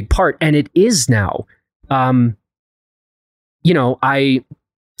big part. And it is now. I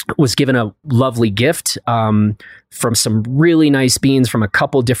was given a lovely gift from some really nice beans from a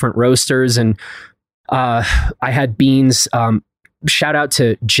couple different roasters. And I had beans, shout out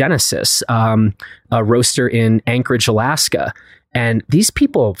to Genesis, a roaster in Anchorage, Alaska. And these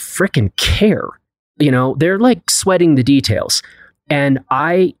people freaking care. They're like sweating the details. And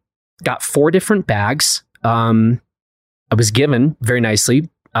I got 4 different bags. I was given very nicely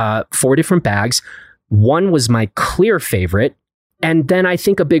 4 different bags. One was my clear favorite. And then I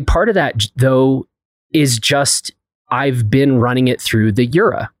think a big part of that, though, is just I've been running it through the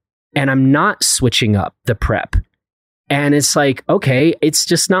Ura and I'm not switching up the prep. And it's like, okay,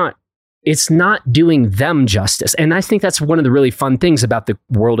 it's not doing them justice. And I think that's one of the really fun things about the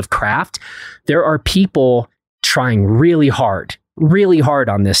world of craft. There are people trying really hard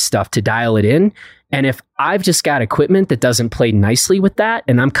on this stuff to dial it in. And if I've just got equipment that doesn't play nicely with that,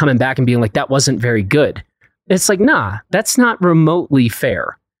 and I'm coming back and being like, that wasn't very good, It's like, nah, that's not remotely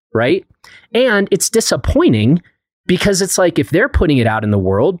fair, right? And it's disappointing because it's like, if they're putting it out in the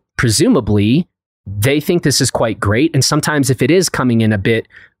world, presumably they think this is quite great. And sometimes if it is coming in a bit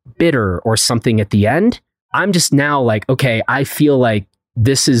bitter or something at the end, I'm just now like, okay, I feel like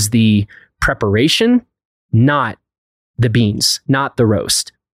this is the preparation, not the beans, not the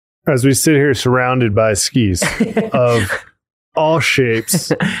roast. As we sit here surrounded by skis of all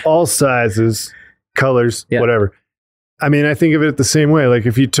shapes, all sizes, colors, whatever. I mean, I think of it the same way. Like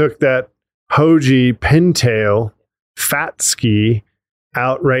if you took that Hoji pintail fat ski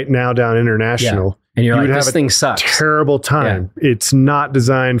out right now down International, and you're you like, would this have thing sucks. Terrible time. It's not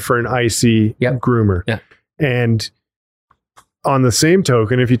designed for an icy groomer. Yeah. And on the same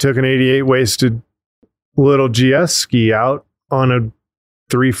token, if you took an 88 waisted little GS ski out on a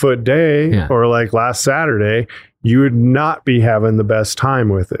 3-foot day or like last Saturday, you would not be having the best time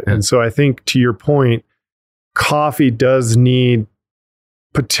with it. And so I think, to your point, coffee does need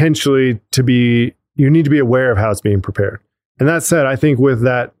potentially you need to be aware of how it's being prepared. And that said, I think with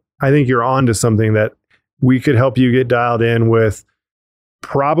that, I think you're onto something that we could help you get dialed in with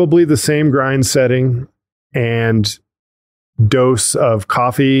probably the same grind setting and dose of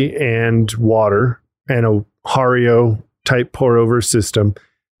coffee and water and a Hario type pour over system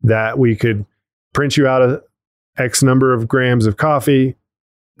that we could print you out a X number of grams of coffee,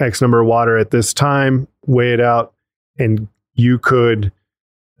 X number of water at this time, weigh it out, and you could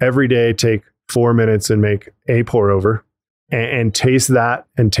every day take 4 minutes and make a pour over and taste that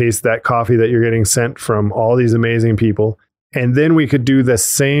coffee that you're getting sent from all these amazing people. And then we could do the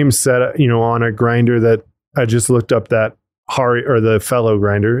same setup, on a grinder that I just looked up, that the Fellow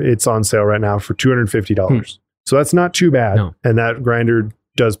grinder. It's on sale right now for $250. So that's not too bad. No. And that grinder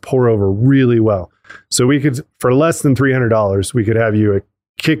does pour over really well. So we could, for less than $300, we could have you a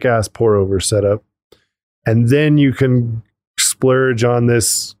kick-ass pour over setup. And then you can splurge on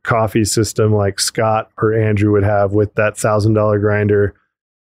this coffee system like Scott or Andrew would have with that $1,000 grinder,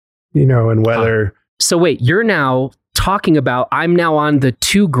 and whether. So wait, you're now talking about, I'm now on the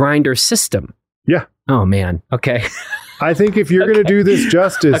 2 grinder system. Yeah. Oh man. Okay. I think if you're going to do this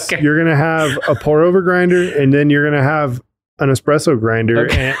justice, you're going to have a pour over grinder, and then you're going to have an espresso grinder.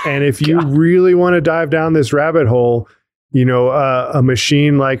 Okay. And if you really want to dive down this rabbit hole, a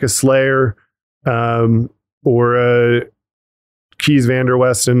machine like a Slayer, or a Keys Van der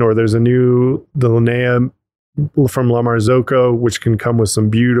Westen, or there's the Linnea from La Marzocco, which can come with some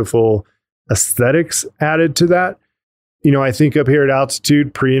beautiful aesthetics added to that. I think up here at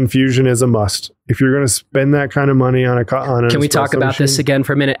altitude, pre-infusion is a must. If you're going to spend that kind of money on Can we talk about this again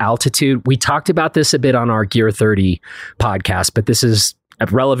for a minute? Altitude. We talked about this a bit on our Gear 30 podcast, but this is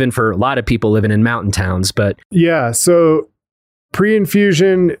relevant for a lot of people living in mountain towns. But yeah, so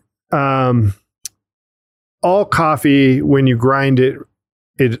pre-infusion, all coffee, when you grind it,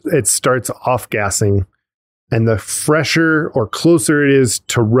 it starts off gassing. And the fresher or closer it is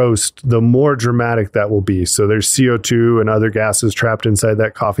to roast, the more dramatic that will be. So there's CO2 and other gases trapped inside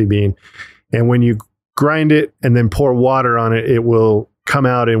that coffee bean. And when you grind it and then pour water on it, it will come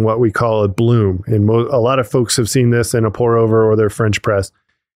out in what we call a bloom. And a lot of folks have seen this in a pour over or their French press.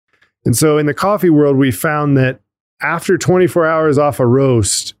 And so in the coffee world, we found that after 24 hours off a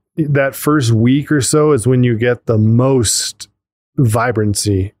roast, that first week or so is when you get the most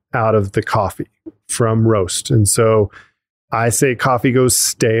vibrancy out of the coffee from roast. And so I say coffee goes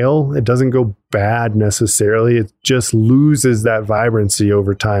stale. It doesn't go bad necessarily. It just loses that vibrancy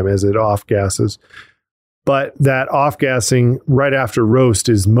over time as it off gasses. But that off gassing right after roast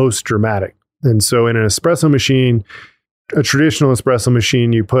is most dramatic. And so in an espresso machine, a traditional espresso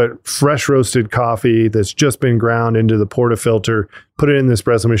machine, you put fresh roasted coffee that's just been ground into the portafilter, put it in the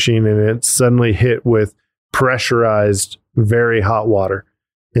espresso machine, and it's suddenly hit with pressurized, very hot water.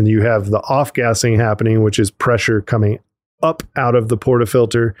 And you have the off-gassing happening, which is pressure coming up out of the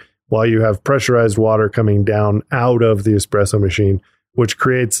portafilter, while you have pressurized water coming down out of the espresso machine, which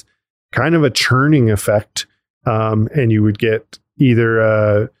creates kind of a churning effect. And you would get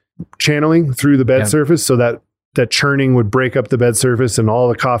either channeling through the bed surface, so that churning would break up the bed surface and all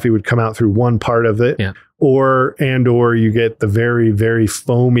the coffee would come out through one part of it. Yeah. Or you get the very, very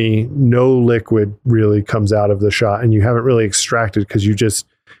foamy, no liquid really comes out of the shot, and you haven't really extracted because you just,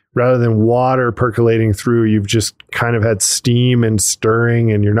 rather than water percolating through, you've just kind of had steam and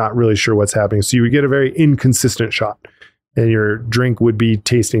stirring, and you're not really sure what's happening. So you would get a very inconsistent shot, and your drink would be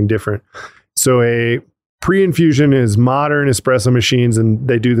tasting different. So a pre-infusion is modern espresso machines, and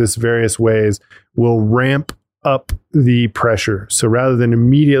they do this various ways, will ramp up the pressure. So rather than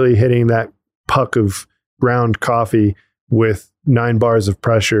immediately hitting that puck of ground coffee with 9 bars of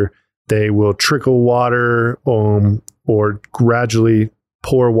pressure, They will trickle water or gradually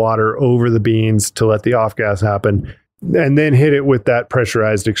pour water over the beans to let the off gas happen, and then hit it with that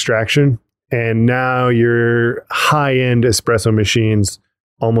pressurized extraction. And now your high-end espresso machines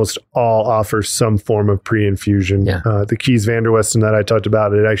almost all offer some form of pre-infusion. Yeah. The Keys Van der Westen that I talked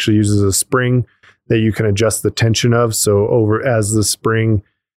about, it actually uses a spring that you can adjust the tension of. So over as the spring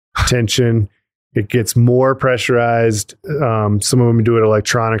tension, it gets more pressurized. Some of them do it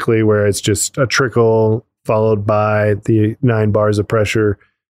electronically where it's just a trickle followed by the 9 bars of pressure,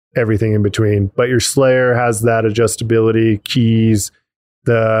 everything in between. But your Slayer has that adjustability. Keys,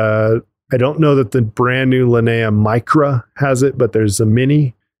 I don't know that the brand new Linnea Micra has it, but there's a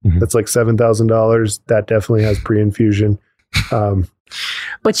mini that's like $7,000. That definitely has pre-infusion.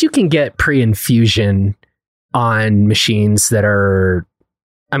 But you can get pre-infusion on machines that are,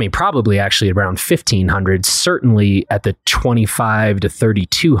 I mean, probably actually around $1,500, certainly at the $2,500 to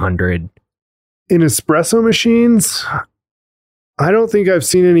 $3,200. In espresso machines, I don't think I've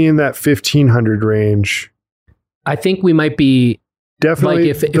seen any in that $1,500 range. I think we might be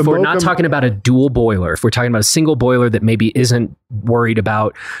definitely, like if we're not talking about a dual boiler, if we're talking about a single boiler that maybe isn't worried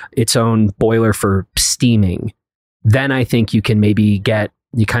about its own boiler for steaming, then I think you can maybe get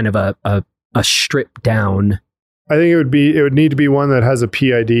you kind of a strip down. I think it would need to be one that has a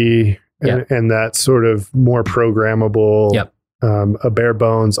PID and that sort of more programmable. Yep. A bare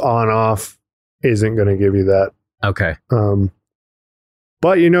bones on off isn't going to give you that. Okay.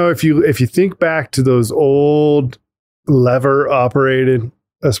 But if you think back to those old lever operated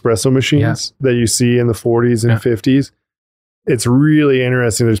espresso machines that you see in the 40s and 50s, it's really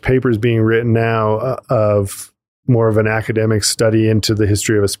interesting. There's papers being written now of more of an academic study into the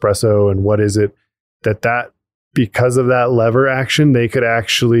history of espresso and what is it that because of that lever action, they could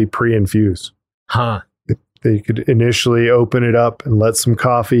actually pre-infuse. They could initially open it up and let some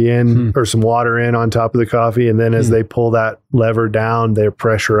coffee in or some water in on top of the coffee. And then as they pull that lever down, they're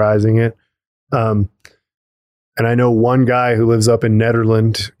pressurizing it. And I know one guy who lives up in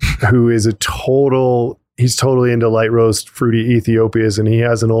Netherlands who is he's totally into light roast fruity Ethiopias, and he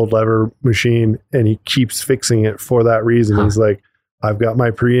has an old lever machine and he keeps fixing it for that reason. He's like, I've got my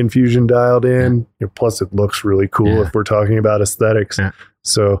pre-infusion dialed in. Plus it looks really cool if we're talking about aesthetics.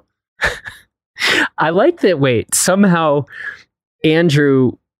 So I like that. Somehow,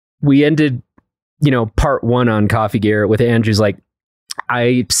 Andrew, we ended, part 1 on Coffee Gear with Andrew's like,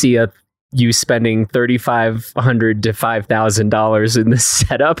 I see you spending $3,500 to $5,000 in this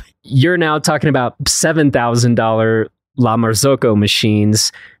setup. You're now talking about $7,000 La Marzocco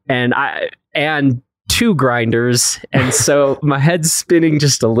machines and 2 grinders. And so my head's spinning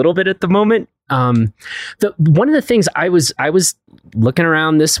just a little bit at the moment. One of the things I was looking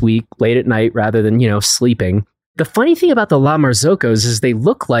around this week late at night rather than, sleeping. The funny thing about the La Marzoccos is they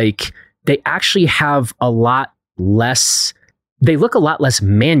look like they actually have they look a lot less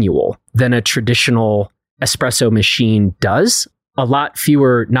manual than a traditional espresso machine does. A lot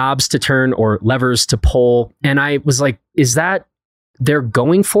fewer knobs to turn or levers to pull. And I was like, is that they're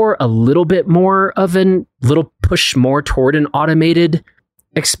going for a little bit more of a little push more toward an automated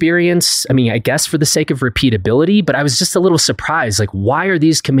experience? I mean, I guess for the sake of repeatability, but I was just a little surprised. Like, why are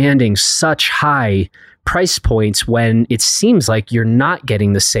these commanding such high price points when it seems like you're not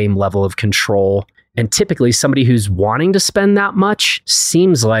getting the same level of control? And typically somebody who's wanting to spend that much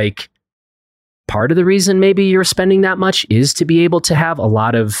seems like part of the reason maybe you're spending that much is to be able to have a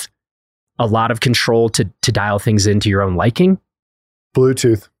lot of control to dial things into your own liking.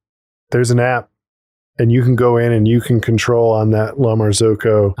 Bluetooth. There's an app and you can go in and you can control on that La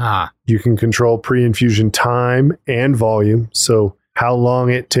Marzocco. You can control pre-infusion time and volume. So how long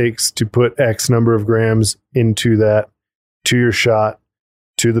it takes to put X number of grams into that, to your shot,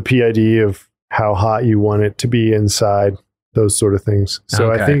 to the PID of how hot you want it to be inside, those sort of things.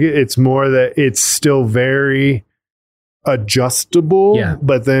 So I think it's more that it's still very adjustable,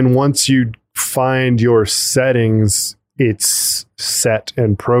 but then once you find your settings, it's set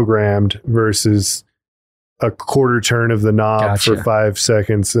and programmed versus a quarter turn of the knob for 5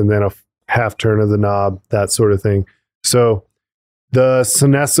 seconds and then a half turn of the knob, that sort of thing. So the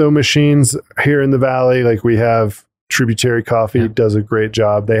Synesso machines here in the Valley, like we have Tributary Coffee does a great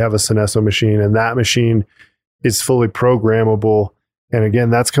job. They have a Synesso machine, and that machine is fully programmable. And again,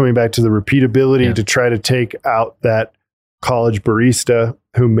 that's coming back to the repeatability to try to take out that college barista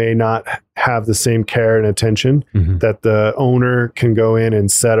who may not have the same care and attention, that the owner can go in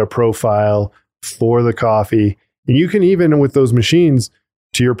and set a profile for the coffee. And you can even, with those machines,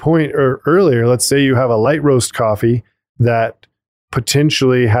 to your point earlier, let's say you have a light roast coffee that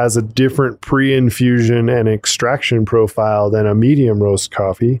potentially has a different pre-infusion and extraction profile than a medium roast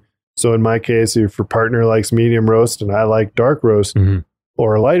coffee. So in my case, if your partner likes medium roast and I like dark roast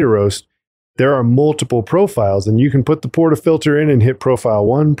or a lighter roast, there are multiple profiles, and you can put the portafilter in and hit profile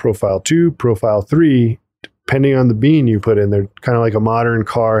 1, profile 2, profile 3, depending on the bean you put in. They're kind of like a modern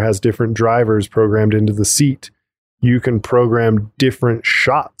car has different drivers programmed into the seat. You can program different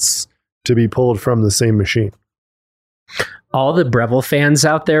shots to be pulled from the same machine. All the Breville fans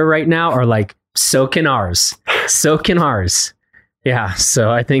out there right now are like, so can ours. So can ours. Yeah,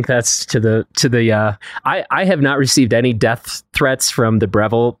 so I think that's I have not received any death threats from the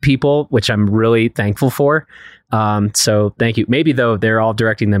Breville people, which I'm really thankful for. So thank you. Maybe though they're all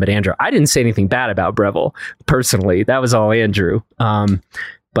directing them at Andrew. I didn't say anything bad about Breville personally. That was all Andrew.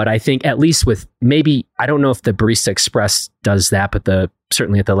 But I think at least with maybe, I don't know if the Barista Express does that, but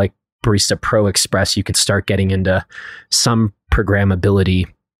certainly at the like Barista Pro Express, you could start getting into some programmability.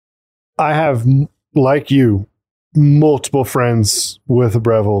 I have, like you, multiple friends with a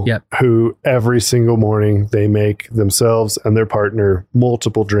Breville who every single morning they make themselves and their partner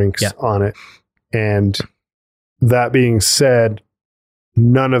multiple drinks on it. And that being said,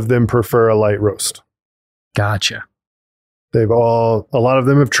 none of them prefer a light roast. Gotcha. A lot of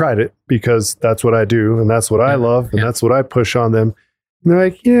them have tried it because that's what I do and that's what I love and that's what I push on them. And they're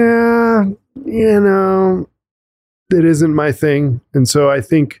like, yeah, it isn't my thing. And so I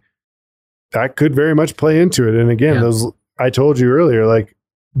think that could very much play into it. And again, I told you earlier, like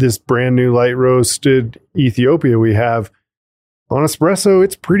this brand new light roasted Ethiopia we have on espresso,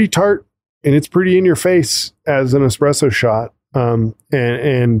 it's pretty tart and it's pretty in your face as an espresso shot.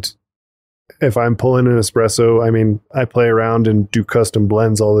 And if I'm pulling an espresso, I mean, I play around and do custom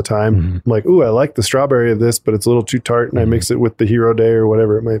blends all the time. I'm like, ooh, I like the strawberry of this, but it's a little too tart. And I mix it with the Hero Day or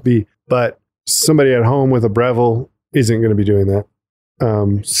whatever it might be. But somebody at home with a Breville isn't going to be doing that.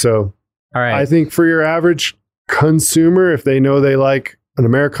 All right. I think for your average consumer, if they know they like an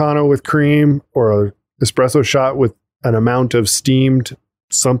Americano with cream or an espresso shot with an amount of steamed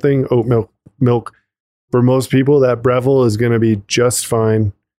something, oat milk, for most people, that Breville is going to be just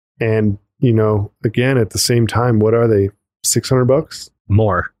fine. And, again, at the same time, what are they? $600?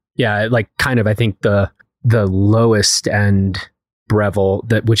 More. Yeah. Like kind of, I think the lowest end Breville,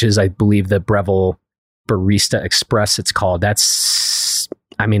 which is, I believe, the Breville Barista Express, it's called. That's,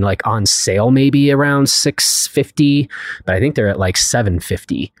 like on sale, maybe around $650, but I think they're at like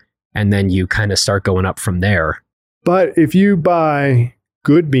 $750. And then you kind of start going up from there. But if you buy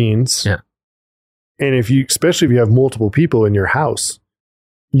good beans, and especially if you have multiple people in your house,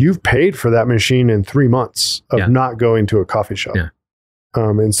 you've paid for that machine in 3 months of not going to a coffee shop. Yeah.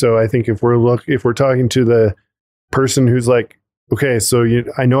 And so I think if we're talking to the person who's like, okay, so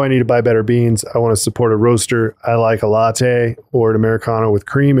I know I need to buy better beans. I want to support a roaster. I like a latte or an Americano with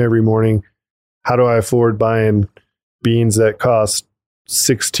cream every morning. How do I afford buying beans that cost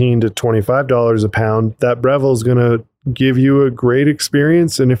 $16 to $25 a pound? That Breville is going to give you a great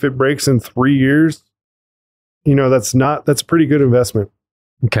experience. And if it breaks in 3 years, that's a pretty good investment.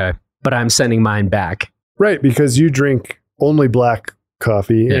 Okay. But I'm sending mine back. Right. Because you drink only black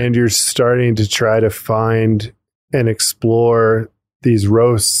coffee and you're starting to try to find and explore these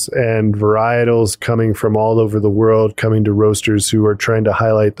roasts and varietals coming from all over the world, coming to roasters who are trying to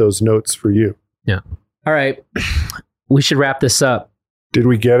highlight those notes for you. Yeah. All right. We should wrap this up. Did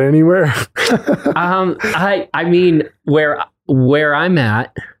we get anywhere? I mean, where I'm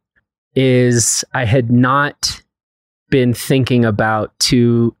at is I had not been thinking about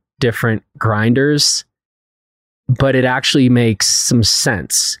two different grinders, but it actually makes some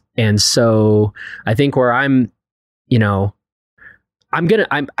sense. And so I think where I'm, I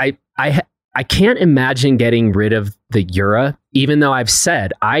can't imagine getting rid of the Jura, even though I've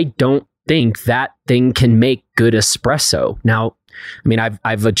said I don't think that thing can make good espresso. Now, I mean,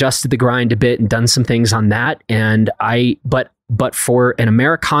 I've adjusted the grind a bit and done some things on that, but for an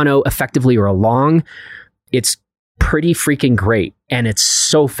Americano effectively or a long, it's pretty freaking great, and it's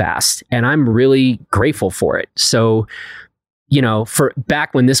so fast, and I'm really grateful for it. So, for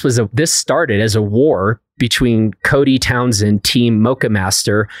back when this started as a war between Cody Townsend, Team Mocha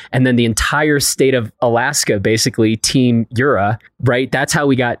Master, and then the entire state of Alaska, basically Team Jura, right? That's how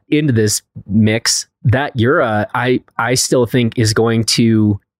we got into this mix. That Jura, I still think is going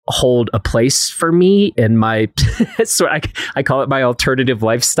to hold a place for me in my, I call it my alternative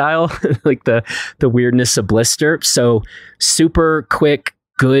lifestyle, like the weirdness of blister. So super quick,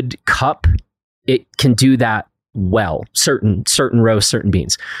 good cup. It can do that well. Certain roasts, certain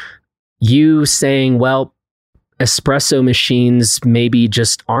beans. You saying, well, espresso machines maybe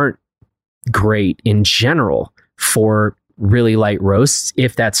just aren't great in general for really light roasts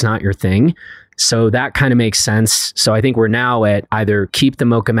if that's not your thing. So that kind of makes sense. So I think we're now at either keep the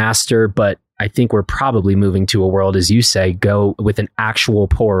Mocha Master, but I think we're probably moving to a world, as you say, go with an actual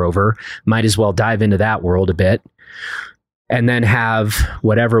pour over. Might as well dive into that world a bit. And then have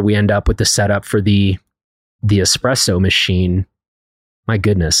whatever we end up with the setup for the espresso machine. My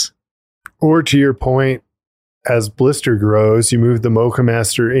goodness. Or to your point, as Blister grows, you move the Mocha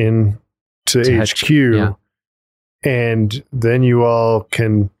Master in to HQ, yeah. And then you all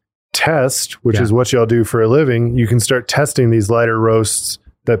can test, which Yeah. is what y'all do for a living. You can start testing these lighter roasts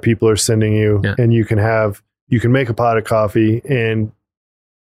that people are sending you, Yeah. and you can make a pot of coffee and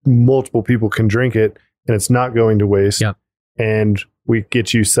multiple people can drink it, and it's not going to waste. Yep. And we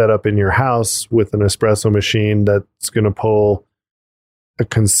get you set up in your house with an espresso machine that's going to pull a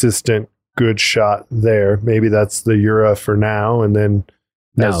consistent good shot there. Maybe that's the Jura for now, and then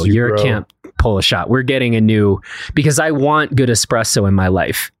No, you can't pull a shot. We're getting a new, because I want good espresso in my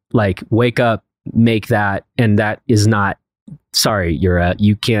life. Like, wake up, make that, and that is not, sorry,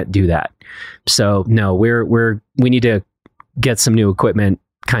 you can't do that. So no, we need to get some new equipment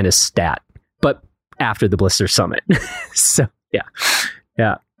kind of stat, but after the Blister Summit. So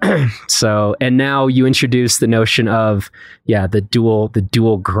yeah. So, and now you introduce the notion of, the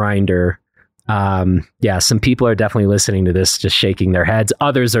dual grinder. Some people are definitely listening to this, just shaking their heads.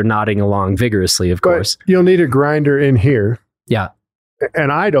 Others are nodding along vigorously, of course. You'll need a grinder in here. Yeah.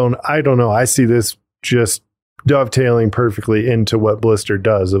 And I don't know. I see this just dovetailing perfectly into what Blister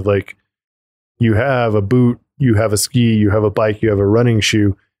does, of like, you have a boot, you have a ski, you have a bike, you have a running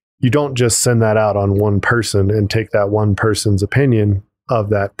shoe. You don't just send that out on one person and take that one person's opinion of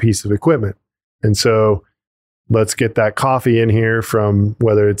that piece of equipment. And so let's get that coffee in here from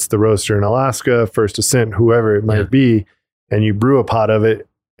whether it's the roaster in Alaska, First Ascent, whoever it might be, and you brew a pot of it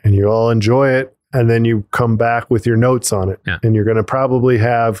and you all enjoy it. And then you come back with your notes on it. Yeah. And you're going to probably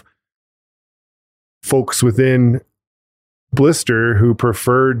have folks within Blister who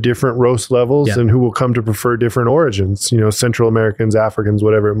prefer different roast levels and who will come to prefer different origins, Central Americans, Africans,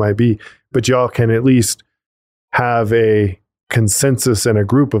 whatever it might be. But y'all can at least have a consensus and a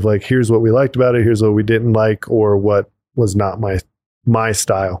group of like, here's what we liked about it, here's what we didn't like, or what was not my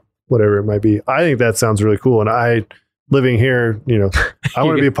style, whatever it might be. I think that sounds really cool. And living here, I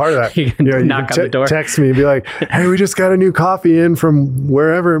want to be a part of that. You can knock on the door. Text me and be like, hey, we just got a new coffee in from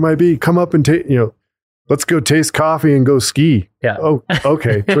wherever it might be. Come up and take, let's go taste coffee and go ski. Yeah. Oh,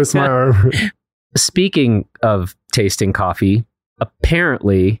 okay. Twist my arm. Speaking of tasting coffee,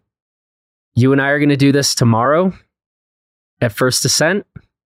 apparently you and I are going to do this tomorrow at First Ascent.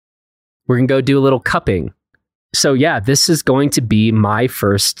 We're going to go do a little cupping. So this is going to be my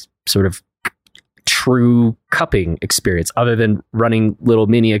first sort of true cupping experience, other than running little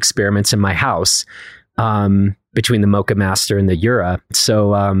mini experiments in my house between the Mocha Master and the Jura.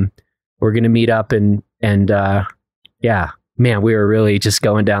 So we're going to meet up and man, we were really just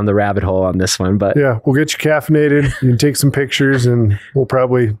going down the rabbit hole on this one. But yeah, we'll get you caffeinated. You can take some pictures and we'll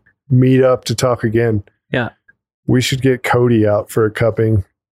probably meet up to talk again. Yeah. We should get Cody out for a cupping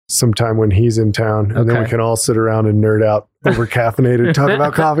sometime when he's in town. And then we can all sit around and nerd out over caffeinated, talk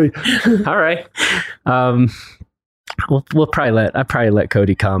about coffee. All right. We'll probably let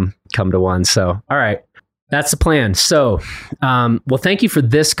Cody come to one. So, all right. That's the plan. So, well, thank you for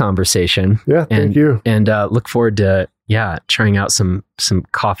this conversation. Yeah, thank you. And look forward to trying out some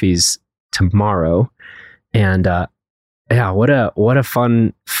coffees tomorrow. And what a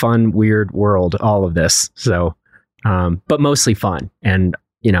fun weird world all of this. So, but mostly fun. And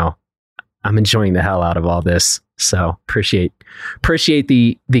I'm enjoying the hell out of all this. So appreciate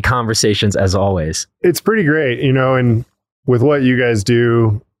the conversations as always. It's pretty great, and with what you guys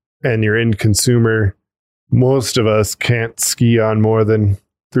do and your end consumer, most of us can't ski on more than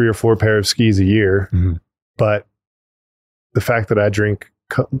 3 or 4 pair of skis a year. Mm-hmm. But the fact that I drink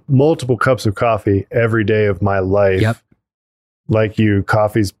multiple cups of coffee every day of my life, like you,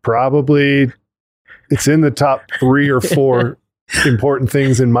 coffee's probably, it's in the top 3 or 4 important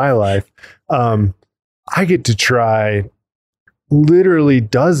things in my life. I get to try literally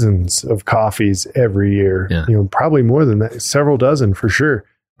dozens of coffees every year, probably more than that, several dozen for sure.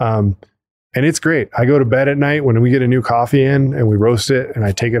 And it's great. I go to bed at night when we get a new coffee in and we roast it and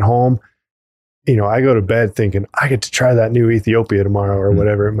I take it home. I go to bed thinking I get to try that new Ethiopia tomorrow or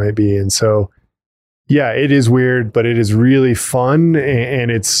whatever it might be. And so, it is weird, but it is really fun. And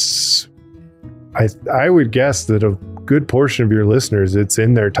it's, I would guess that a good portion of your listeners, it's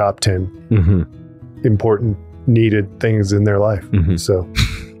in their top 10 important, needed things in their life. So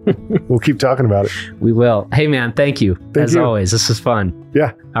we'll keep talking about it. We will. Hey man, thank you. As always, this is fun.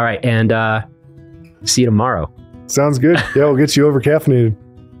 Yeah. All right. And see you tomorrow. Sounds good. Yeah, we'll get you over caffeinated.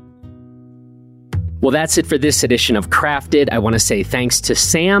 Well, that's it for this edition of Crafted. I want to say thanks to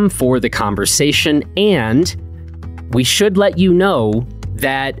Sam for the conversation, and we should let you know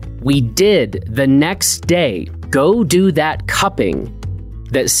that we did the next day go do that cupping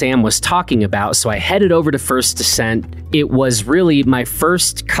that Sam was talking about. So I headed over to First Ascent. It was really my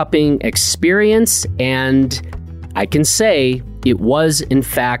first cupping experience, and I can say it was, in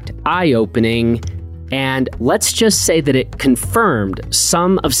fact, eye-opening. And let's just say that it confirmed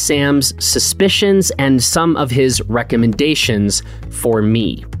some of Sam's suspicions and some of his recommendations for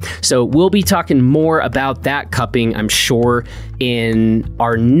me. So we'll be talking more about that cupping, I'm sure, in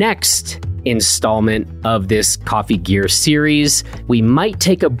our next installment of this Coffee Gear series. We might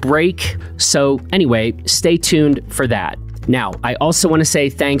take a break. So anyway, stay tuned for that. Now, I also want to say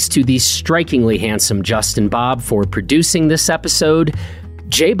thanks to the strikingly handsome Justin Bob for producing this episode.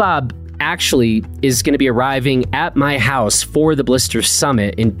 J-Bob actually is going to be arriving at my house for the Blister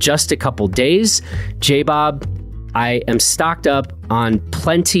Summit in just a couple days. J-Bob, I am stocked up on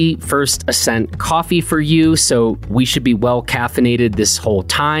plenty First Ascent coffee for you, so we should be well caffeinated this whole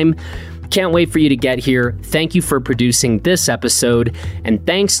time. Can't wait for you to get here. Thank you for producing this episode, and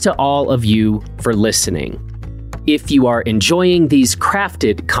thanks to all of you for listening. If you are enjoying these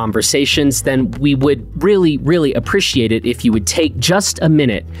crafted conversations, then we would really, really appreciate it if you would take just a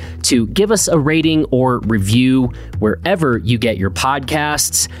minute to give us a rating or review wherever you get your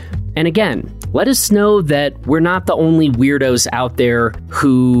podcasts. And again, let us know that we're not the only weirdos out there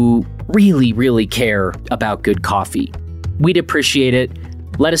who really, really care about good coffee. We'd appreciate it.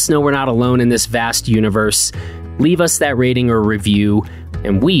 Let us know we're not alone in this vast universe. Leave us that rating or review,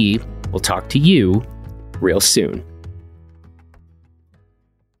 and we will talk to you real soon.